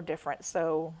colors were different.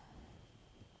 So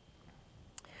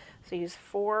use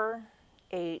 4,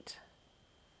 8,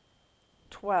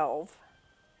 12.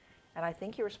 And I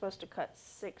think you were supposed to cut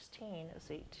 16. Let's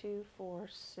see, 2, 4,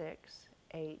 6,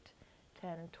 8,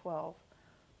 10, 12,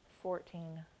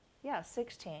 14. Yeah,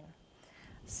 16.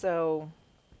 So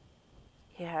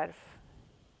you had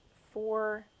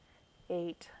 4,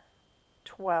 8,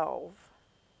 12,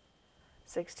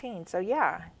 16. So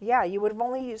yeah, you would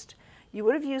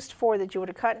have used 4 that you would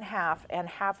have cut in half, and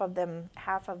half of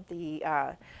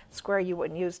the square you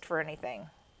wouldn't used for anything.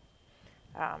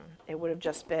 It would have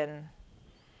just been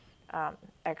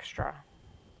extra.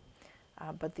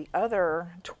 But the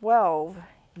other 12,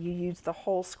 you used the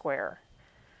whole square.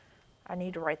 I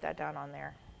need to write that down on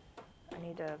there. I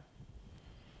need to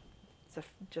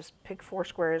just pick 4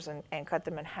 squares and cut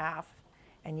them in half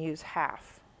and use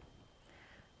half.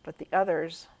 But the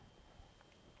others,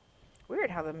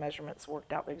 weird how the measurements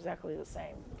worked out exactly the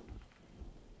same.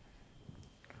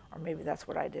 Or maybe that's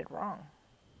what I did wrong.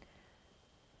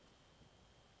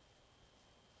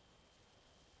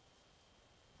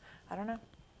 I don't know.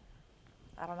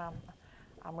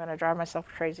 I'm going to drive myself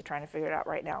crazy trying to figure it out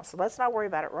right now. So let's not worry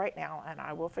about it right now, and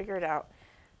I will figure it out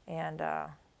and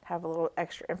have a little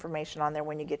extra information on there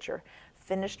when you get your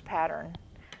finished pattern.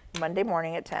 Monday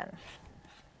morning at 10.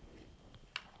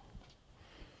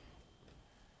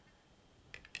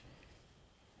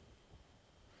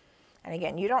 And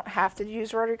again, you don't have to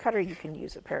use a rotary cutter. You can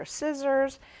use a pair of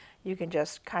scissors. You can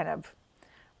just kind of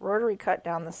rotary cut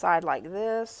down the side like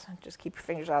this. Just keep your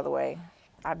fingers out of the way.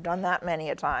 I've done that many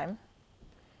a time.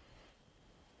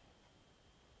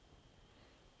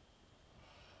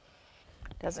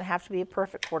 Doesn't have to be a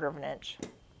perfect 1/4 of an inch.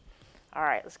 All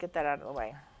right, let's get that out of the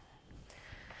way.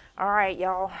 All right,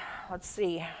 y'all, let's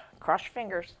see. Cross your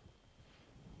fingers.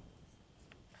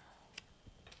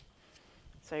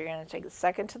 So you're going to take the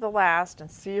second to the last and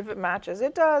see if it matches.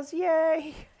 It does,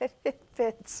 yay! It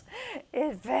fits.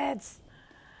 It fits.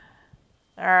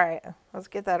 All right, let's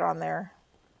get that on there.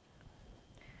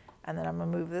 And then I'm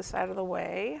going to move this out of the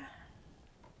way.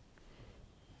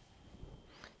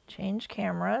 Change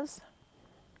cameras.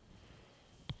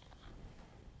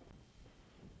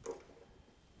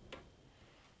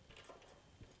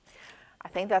 I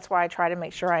think that's why I try to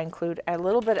make sure I include a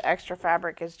little bit of extra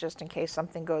fabric, is just in case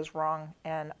something goes wrong.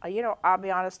 And you know, I'll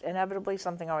be honest, inevitably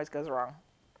something always goes wrong.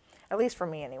 At least for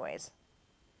me anyways.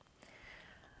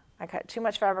 I cut too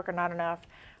much fabric or not enough.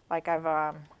 Like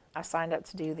I signed up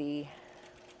to do the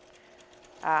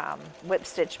Whip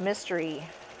Stitch Mystery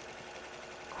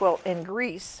quilt in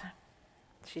Greece.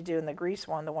 She's doing the Greece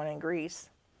one, the one in Greece.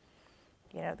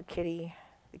 You know, the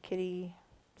kitty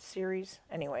series.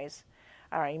 Anyways,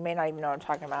 I don't know, you may not even know what I'm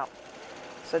talking about.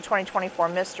 So 2024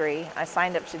 Mystery, I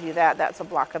signed up to do that. That's a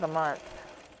block of the month.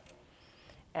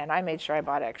 And I made sure I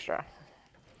bought extra.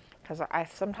 Because I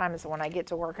sometimes when I get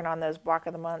to working on those block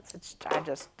of the months,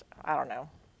 I don't know.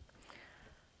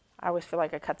 I always feel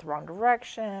like I cut the wrong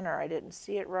direction, or I didn't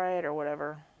see it right, or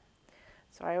whatever.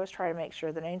 So I always try to make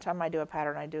sure that anytime I do a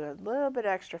pattern, I do a little bit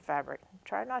extra fabric.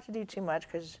 Try not to do too much,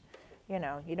 because, you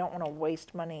know, you don't want to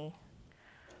waste money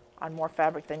on more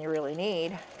fabric than you really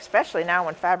need, especially now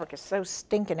when fabric is so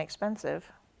stinking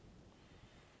expensive.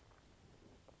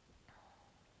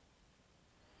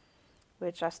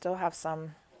 Which I still have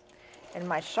some in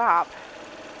my shop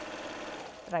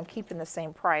that I'm keeping the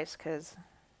same price, because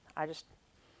I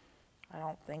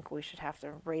don't think we should have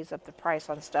to raise up the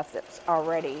price on stuff that's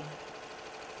already,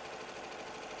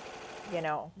 you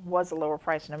know, was a lower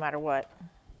price no matter what.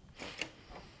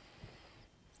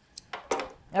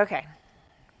 Okay.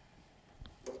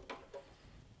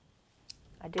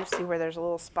 I do see where there's a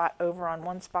little spot over on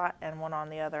one spot and one on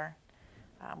the other,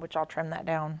 which I'll trim that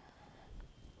down.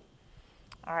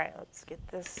 All right, let's get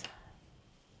this.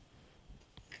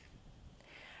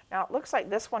 Now it looks like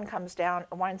this one comes down,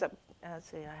 winds up, let's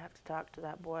see, I have to talk to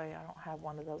that boy. I don't have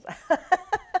one of those.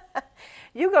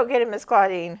 You go get him, Miss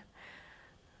Claudine.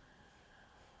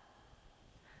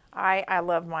 I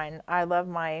love mine. I love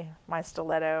my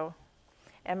stiletto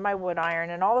and my wood iron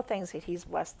and all the things that he's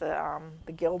blessed the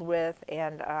guild with,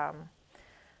 and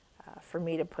for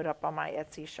me to put up on my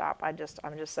Etsy shop. I'm just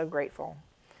so grateful,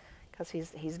 because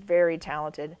he's very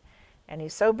talented, and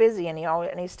he's so busy, and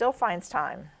he still finds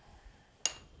time.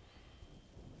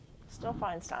 Still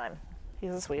finds time.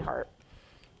 He's a sweetheart.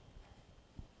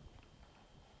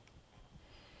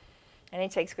 And he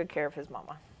takes good care of his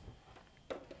mama.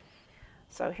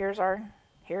 So here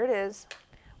it is.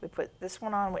 We put this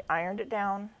one on, we ironed it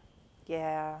down.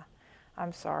 Yeah,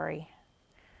 I'm sorry.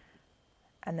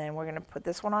 And then we're gonna put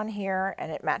this one on here,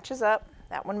 and it matches up.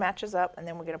 That one matches up, and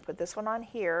then we're gonna put this one on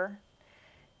here.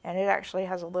 And it actually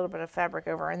has a little bit of fabric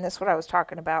over, and this is what I was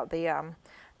talking about.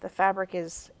 The fabric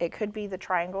is, it could be the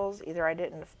triangles. Either I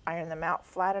didn't iron them out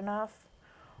flat enough,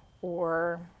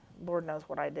 or Lord knows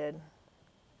what I did.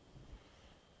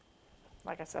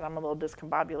 Like I said, I'm a little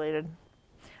discombobulated.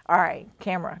 All right,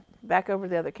 camera, back over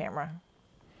the other camera.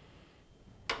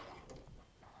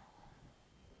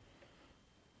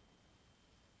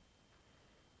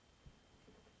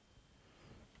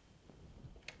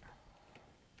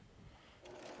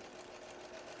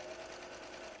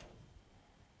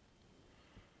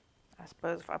 I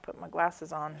suppose if I put my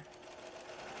glasses on,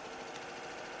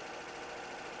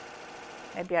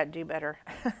 maybe I'd do better.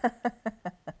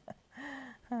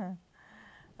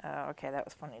 Okay, that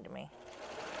was funny to me.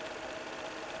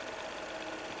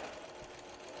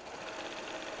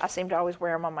 I seem to always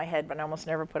wear them on my head, but I almost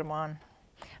never put them on.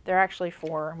 They're actually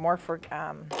more for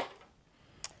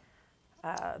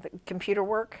the computer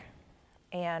work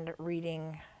and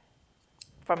reading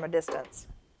from a distance.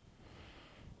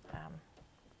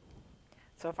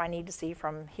 So if I need to see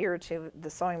from here to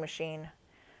the sewing machine,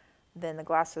 then the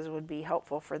glasses would be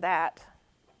helpful for that.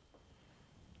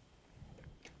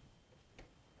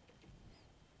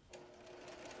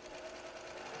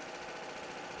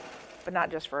 But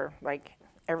not just for like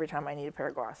every time I need a pair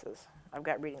of glasses. I've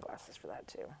got reading glasses for that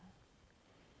too.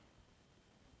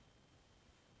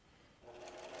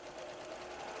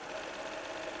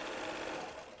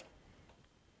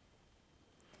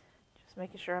 Just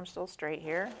making sure I'm still straight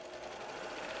here.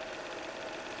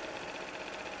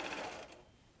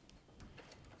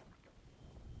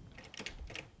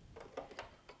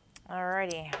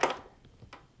 Alrighty.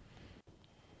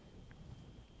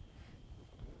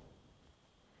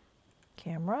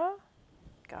 Camera,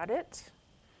 got it.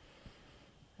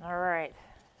 All right.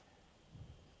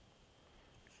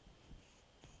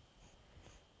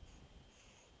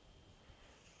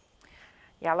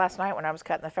 Yeah, last night when I was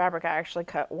cutting the fabric, I actually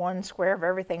cut one square of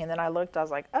everything, and then I looked, I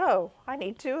was like, oh, I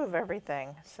need 2 of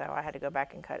everything. So I had to go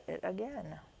back and cut it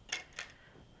again.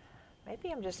 Maybe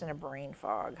I'm just in a brain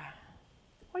fog.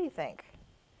 What do you think?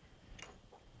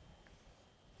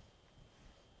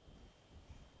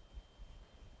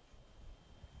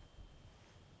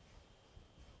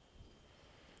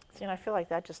 See, and I feel like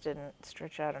that just didn't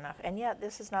stretch out enough. And yet,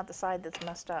 this is not the side that's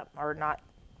messed up, or not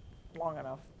long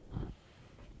enough.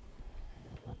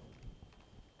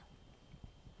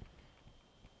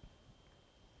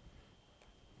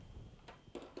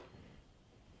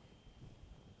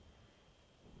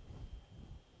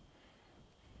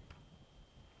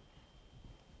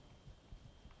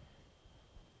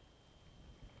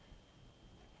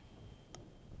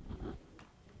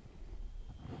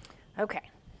 Okay,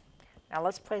 now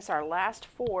let's place our last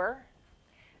 4,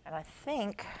 and I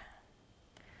think,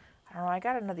 I don't know, I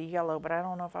got another yellow, but I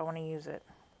don't know if I want to use it.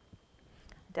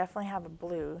 Definitely have a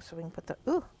blue, so we can put the,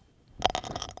 ooh,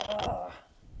 oh,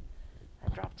 I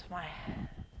dropped my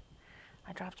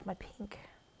pink.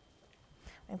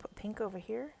 We can put pink over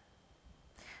here.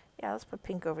 Yeah, let's put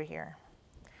pink over here.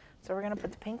 So we're going to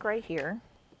put the pink right here.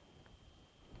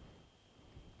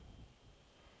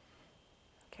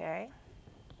 Okay.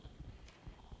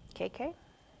 KK.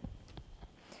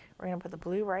 We're going to put the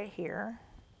blue right here.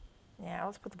 Yeah,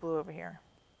 let's put the blue over here.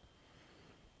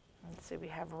 Let's see, we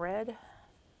have red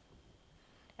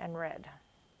and red.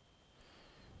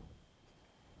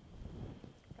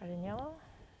 Red and yellow.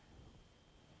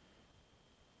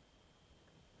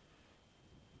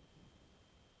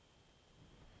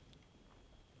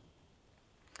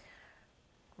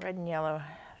 Red and yellow.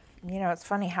 You know, it's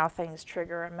funny how things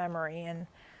trigger a memory, and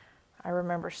I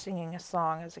remember singing a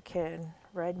song as a kid.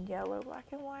 Red and yellow, black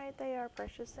and white, they are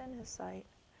precious in his sight.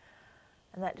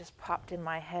 And that just popped in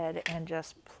my head and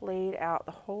just played out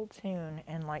the whole tune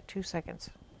in like 2 seconds.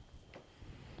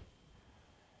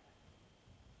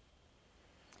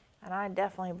 And I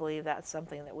definitely believe that's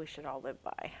something that we should all live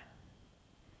by.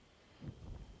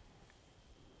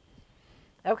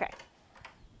 Okay,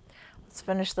 let's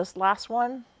finish this last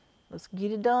one. Let's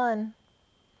get it done.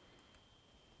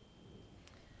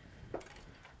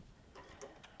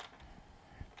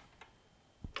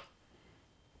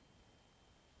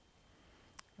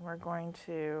 We're going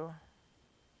to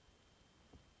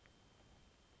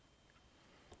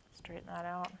straighten that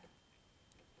out.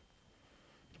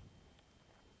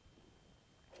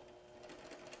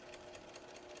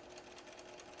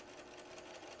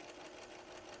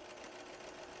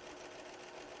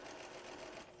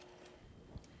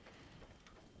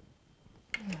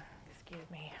 Excuse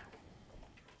me.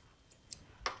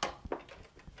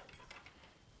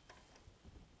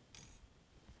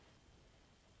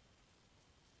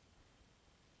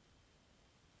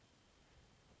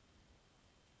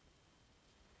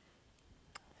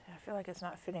 I feel like it's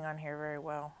not fitting on here very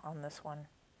well on this one.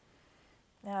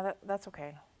 Yeah, that's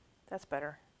okay. That's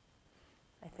better,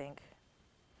 I think.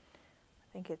 I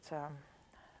think it's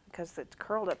because it's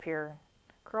curled up here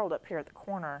at the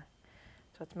corner,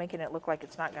 so it's making it look like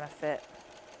it's not going to fit.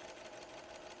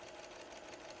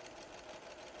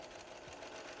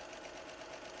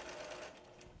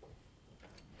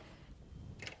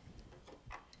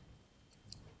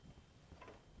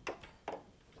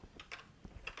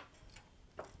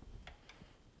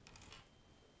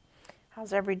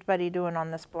 How's everybody doing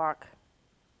on this block?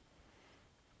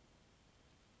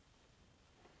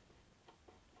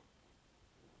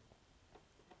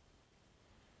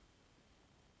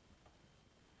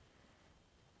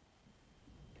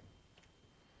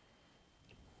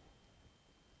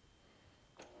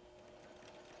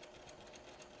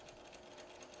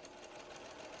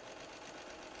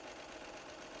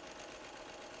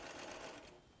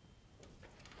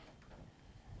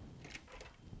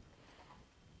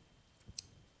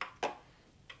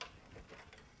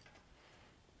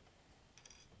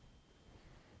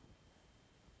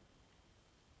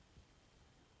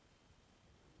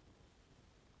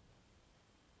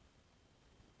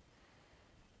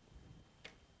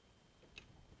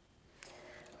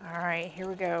 All right, here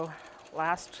we go.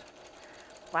 Last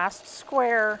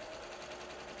square.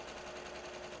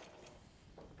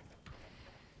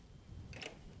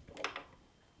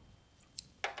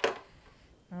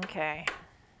 Okay.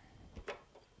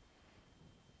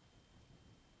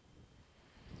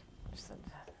 Just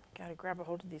gotta grab a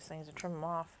hold of these things and trim them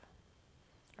off.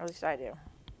 Or at least I do.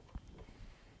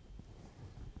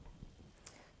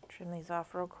 Trim these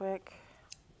off real quick.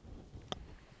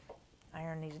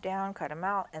 Iron these down, cut them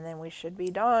out, and then we should be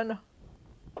done.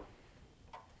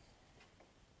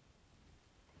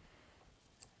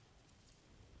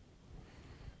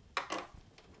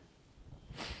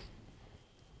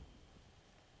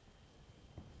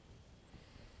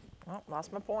 Oh,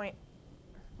 lost my point.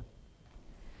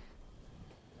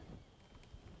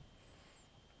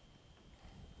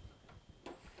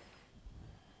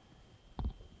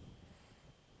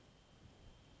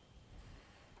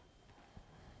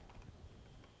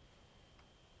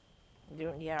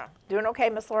 Doing okay,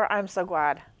 Miss Laura. I'm so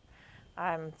glad.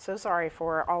 I'm so sorry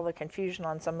for all the confusion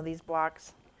on some of these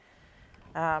blocks.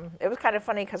 It was kind of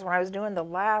funny because when I was doing the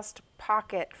last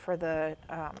pocket for the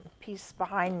piece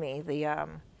behind me, the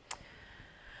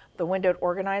windowed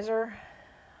organizer,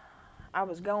 I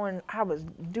was doing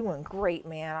great,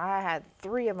 man. I had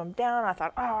 3 of them down. I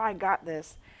thought, oh, I got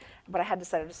this. But I had to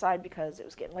set it aside because it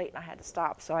was getting late and I had to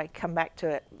stop. So I come back to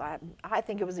it. I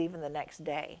think it was even the next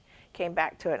day. Came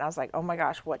back to it and I was like, oh my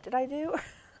gosh, what did I do?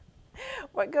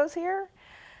 What goes here?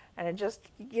 And it just,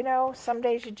 you know, some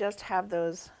days you just have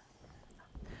those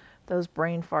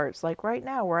brain farts. Like right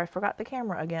now where I forgot the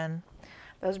camera again.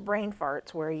 Those brain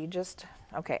farts where you just,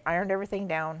 okay, ironed everything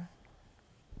down.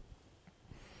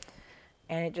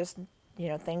 And it just, you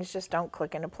know, things just don't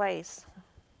click into place.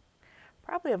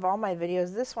 Probably of all my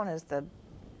videos, this one is the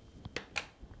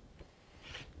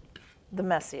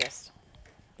messiest.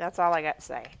 That's all I got to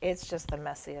say. It's just the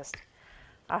messiest.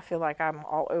 I feel like I'm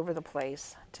all over the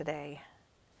place today.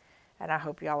 And I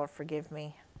hope y'all will forgive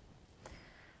me.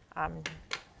 I'm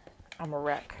a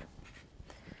wreck.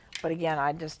 But again,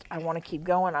 I want to keep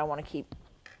going. I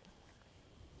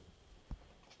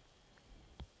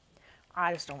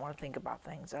just don't want to think about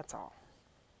things, that's all.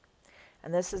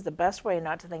 And this is the best way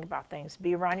not to think about things.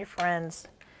 Be around your friends.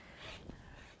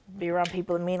 Be around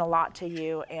people that mean a lot to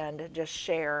you and just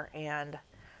share and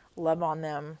love on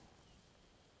them.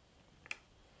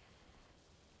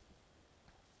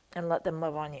 And let them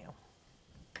love on you.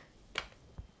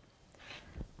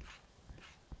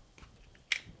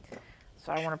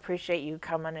 So I want to appreciate you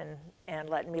coming and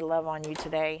letting me love on you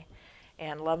today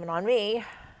and loving on me.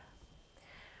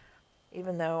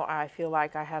 Even though I feel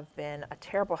like I have been a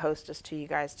terrible hostess to you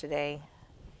guys today.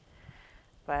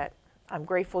 But I'm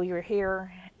grateful you're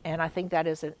here, and I think that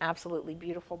is an absolutely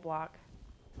beautiful block.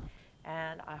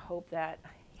 And I hope that,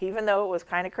 even though it was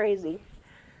kind of crazy,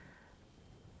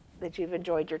 that you've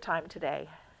enjoyed your time today.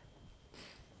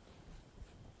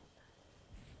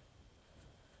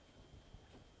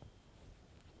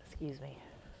 Excuse me.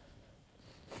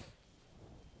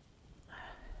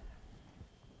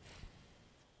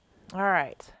 All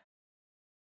right.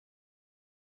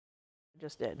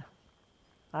 Just did.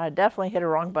 I definitely hit a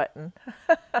wrong button.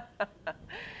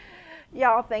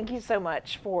 Y'all, thank you so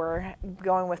much for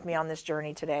going with me on this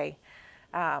journey today.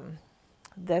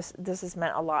 This has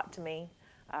meant a lot to me,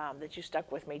 that you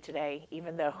stuck with me today,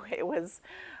 even though it was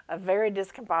a very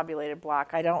discombobulated block.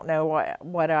 I don't know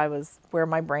where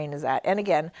my brain is at. And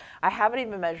again, I haven't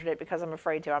even measured it because I'm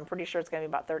afraid to. I'm pretty sure it's going to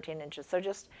be about 13 inches. So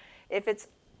just, if it's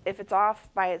off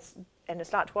by and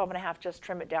it's not 12 and a half, just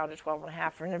trim it down to 12 and a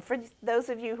half. And for those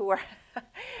of you who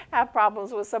have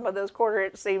problems with some of those quarter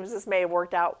inch seams, this may have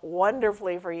worked out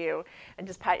wonderfully for you. And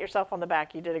just pat yourself on the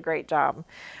back. You did a great job.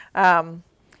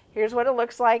 Here's what it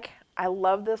looks like. I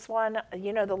love this one.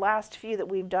 You know, the last few that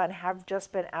we've done have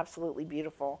just been absolutely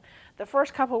beautiful. The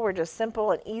first couple were just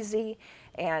simple and easy,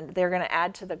 and they're going to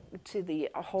add to the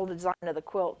whole design of the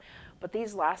quilt. But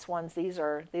these last ones, these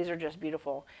are just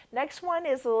beautiful. Next one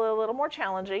is a little more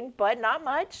challenging, but not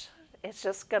much. It's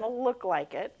just going to look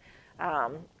like it.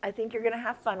 I think you're going to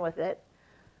have fun with it.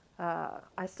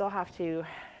 I still have to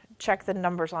check the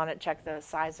numbers on it, check the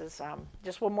sizes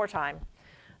just one more time,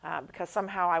 because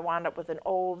somehow I wound up with an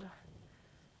older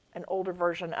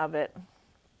version of it.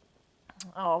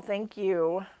 Oh, thank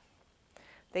you.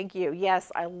 Thank you.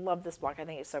 Yes, I love this block. I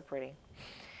think it's so pretty.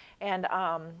 And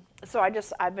so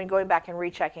I've been going back and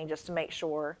rechecking just to make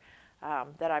sure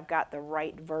that I've got the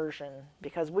right version,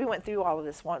 because we went through all of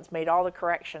this once, made all the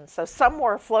corrections. So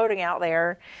somewhere floating out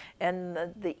there in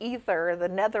the ether, the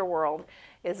netherworld,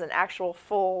 is an actual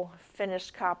full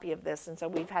finished copy of this. And so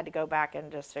we've had to go back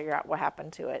and just figure out what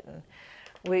happened to it. And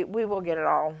We will get it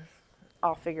all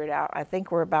figured out. I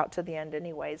think we're about to the end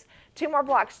anyways. 2 more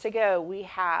blocks to go. We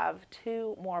have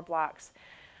 2 more blocks.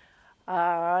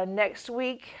 Next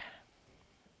week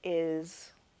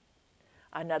is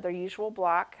another usual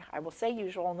block. I will say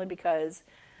usual only because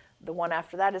the one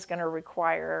after that is going to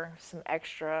require some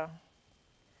extra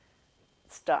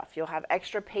stuff. You'll have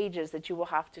extra pages that you will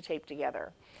have to tape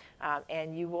together.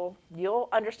 And you'll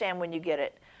understand when you get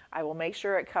it. I will make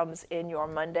sure it comes in your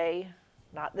Monday,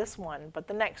 not this one, but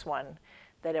the next one,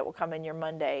 that it will come in your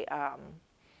Monday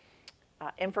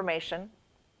information.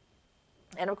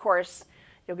 And of course,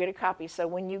 you'll get a copy. So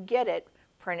when you get it,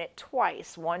 print it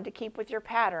twice. One to keep with your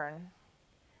pattern,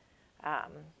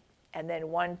 and then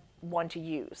one to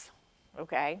use.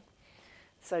 Okay?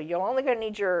 So you're only going to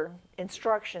need your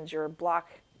instructions, your block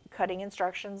cutting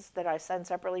instructions that I send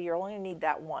separately. You're only going to need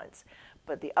that once.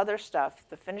 But the other stuff,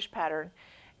 the finished pattern,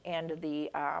 and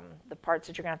the parts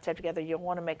that you're going to tape together, you'll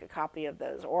want to make a copy of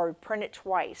those or print it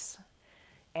twice.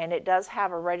 And it does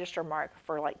have a register mark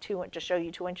for like to show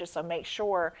you 2 inches. So make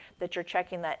sure that you're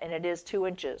checking that, and it is 2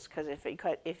 inches. Because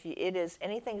if it is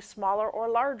anything smaller or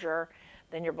larger,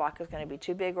 then your block is going to be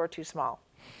too big or too small.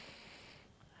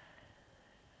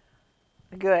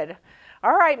 Good.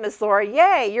 All right, Miss Laura.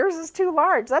 Yay, yours is too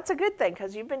large. That's a good thing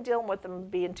because you've been dealing with them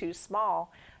being too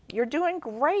small. You're doing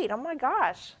great. Oh my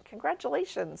gosh.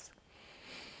 Congratulations.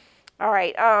 All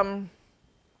right.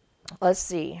 Let's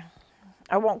see.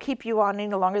 I won't keep you on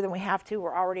any longer than we have to.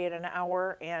 We're already at an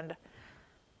hour and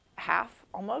a half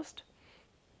almost.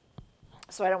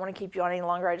 So I don't want to keep you on any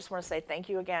longer. I just want to say thank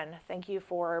you again. Thank you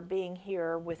for being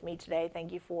here with me today.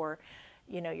 Thank you for,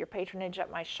 your patronage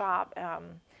at my shop.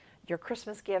 Your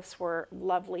Christmas gifts were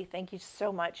lovely. Thank you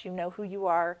so much. You know who you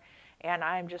are. And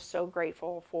I'm just so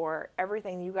grateful for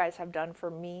everything you guys have done for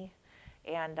me.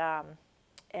 And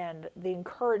the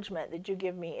encouragement that you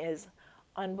give me is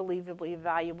unbelievably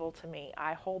valuable to me.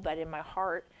 I hold that in my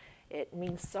heart. It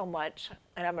means so much.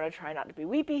 And I'm going to try not to be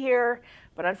weepy here.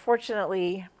 But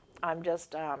unfortunately, I'm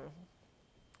just,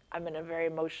 I'm in a very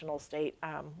emotional state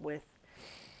with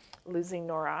losing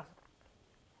Nora.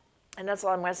 And that's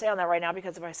all I'm going to say on that right now,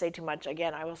 because if I say too much,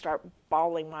 again, I will start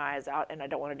bawling my eyes out, and I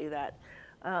don't want to do that.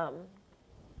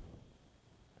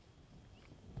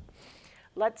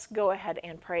 Let's go ahead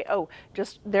and pray. Oh,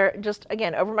 just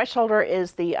again, over my shoulder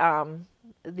is the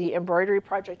embroidery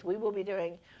project we will be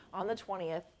doing on the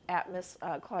 20th at Miss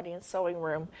Claudine's sewing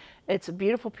room. It's a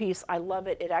beautiful piece. I love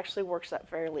it. It actually works up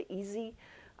fairly easy,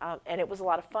 and it was a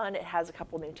lot of fun. It has a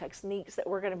couple new techniques that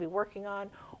we're going to be working on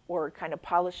or kind of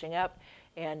polishing up.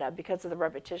 And because of the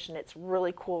repetition, it's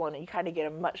really cool, and you kind of get a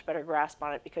much better grasp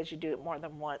on it because you do it more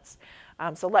than once.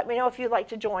 So let me know if you'd like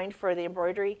to join for the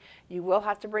embroidery. You will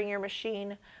have to bring your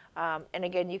machine. And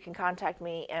again, you can contact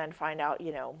me and find out,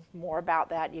 more about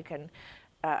that. You can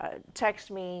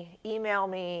text me, email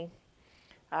me,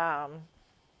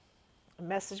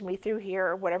 message me through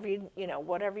here, whatever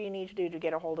whatever you need to do to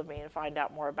get a hold of me and find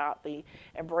out more about the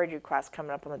embroidery class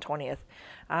coming up on the 20th.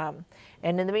 And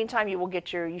in the meantime, you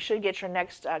should get your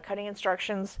next cutting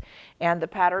instructions and the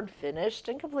pattern finished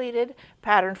and completed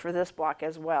pattern for this block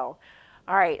as well.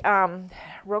 All right,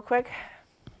 real quick,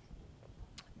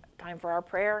 time for our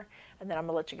prayer, and then I'm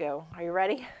gonna let you go. Are you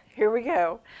ready? Here we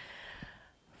go.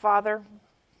 Father,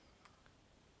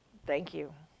 thank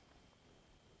you.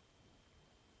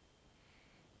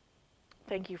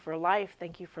 Thank you for life.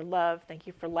 Thank you for love. Thank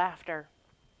you for laughter.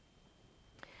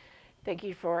 Thank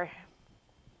you for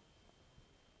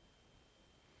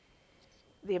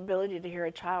the ability to hear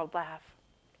a child laugh.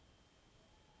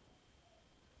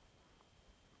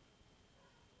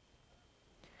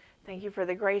 Thank you for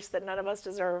the grace that none of us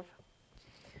deserve,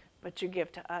 but you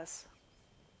give to us.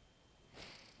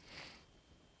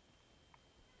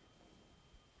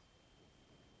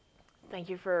 Thank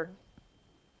you for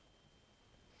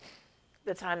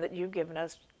the time that you've given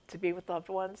us to be with loved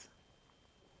ones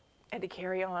and to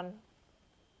carry on.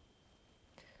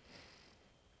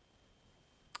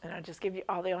 And I just give you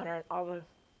all the honor and all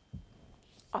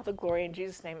the glory in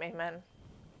Jesus' name. Amen.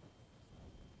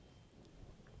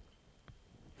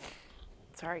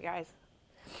 Sorry, guys.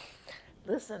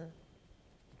 Listen.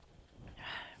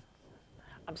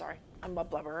 I'm sorry. I'm a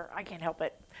blubberer. I can't help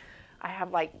it. I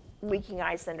have like leaking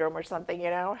eye syndrome or something,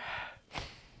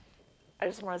 I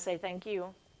just want to say thank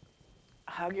you.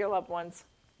 Hug your loved ones.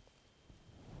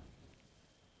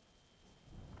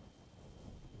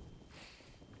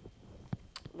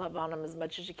 Love on them as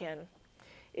much as you can.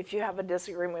 If you have a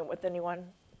disagreement with anyone,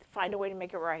 find a way to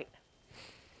make it right.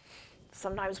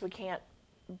 Sometimes we can't,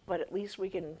 but at least we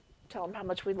can tell them how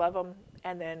much we love them,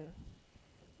 and then,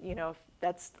 if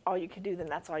that's all you can do, then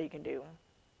that's all you can do.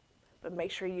 but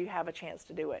make sure you have a chance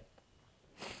to do it.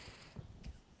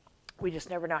 We just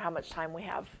never know how much time we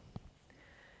have.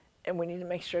 And we need to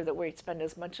make sure that we spend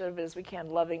as much of it as we can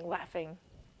loving, laughing,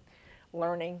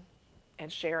 learning,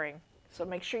 and sharing. So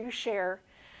make sure you share.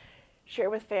 Share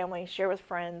with family, share with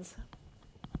friends.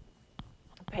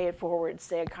 Pay it forward,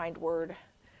 say a kind word.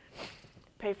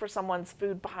 Pay for someone's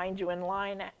food behind you in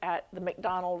line at the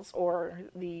McDonald's or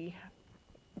the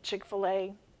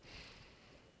Chick-fil-A.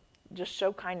 Just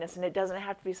show kindness, and it doesn't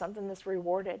have to be something that's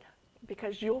rewarded,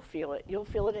 because you'll feel it. You'll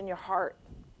feel it in your heart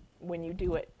when you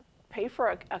do it. Pay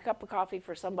for a cup of coffee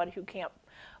for somebody who can't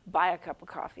buy a cup of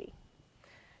coffee.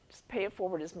 Just pay it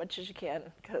forward as much as you can,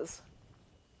 because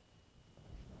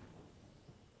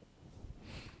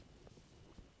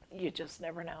you just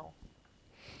never know.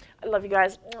 I love you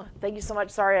guys. Thank you so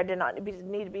much. Sorry I did not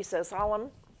need to be so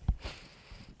solemn.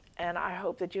 And I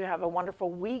hope that you have a wonderful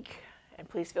week. And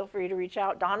please feel free to reach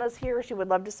out. Donna's here. She would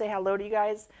love to say hello to you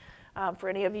guys. For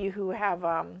any of you who have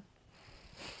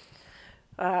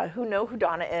who know who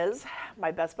Donna is, my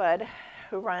best bud,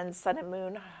 who runs Sun and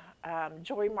Moon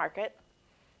Jewelry Market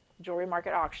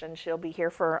Auction. She'll be here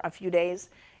for a few days,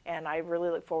 and I really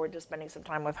look forward to spending some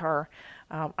time with her.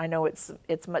 I know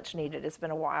it's much needed. It's been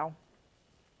a while.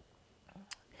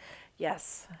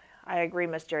 Yes, I agree,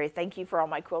 Miss Jerry. Thank you for all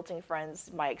my quilting friends,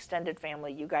 my extended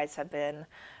family. You guys have been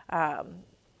a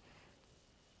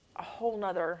whole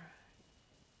nother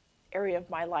area of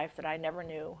my life that I never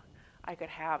knew I could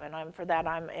have, and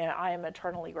I am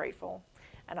eternally grateful.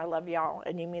 And I love y'all,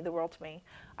 and you mean the world to me.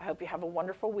 I hope you have a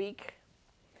wonderful week,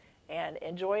 and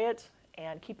enjoy it,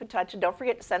 and keep in touch. And don't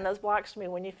forget to send those blocks to me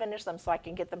when you finish them so I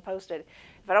can get them posted.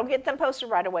 If I don't get them posted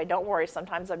right away, don't worry.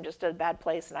 Sometimes I'm just at a bad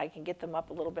place, and I can get them up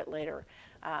a little bit later.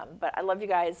 But I love you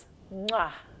guys.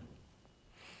 Mwah.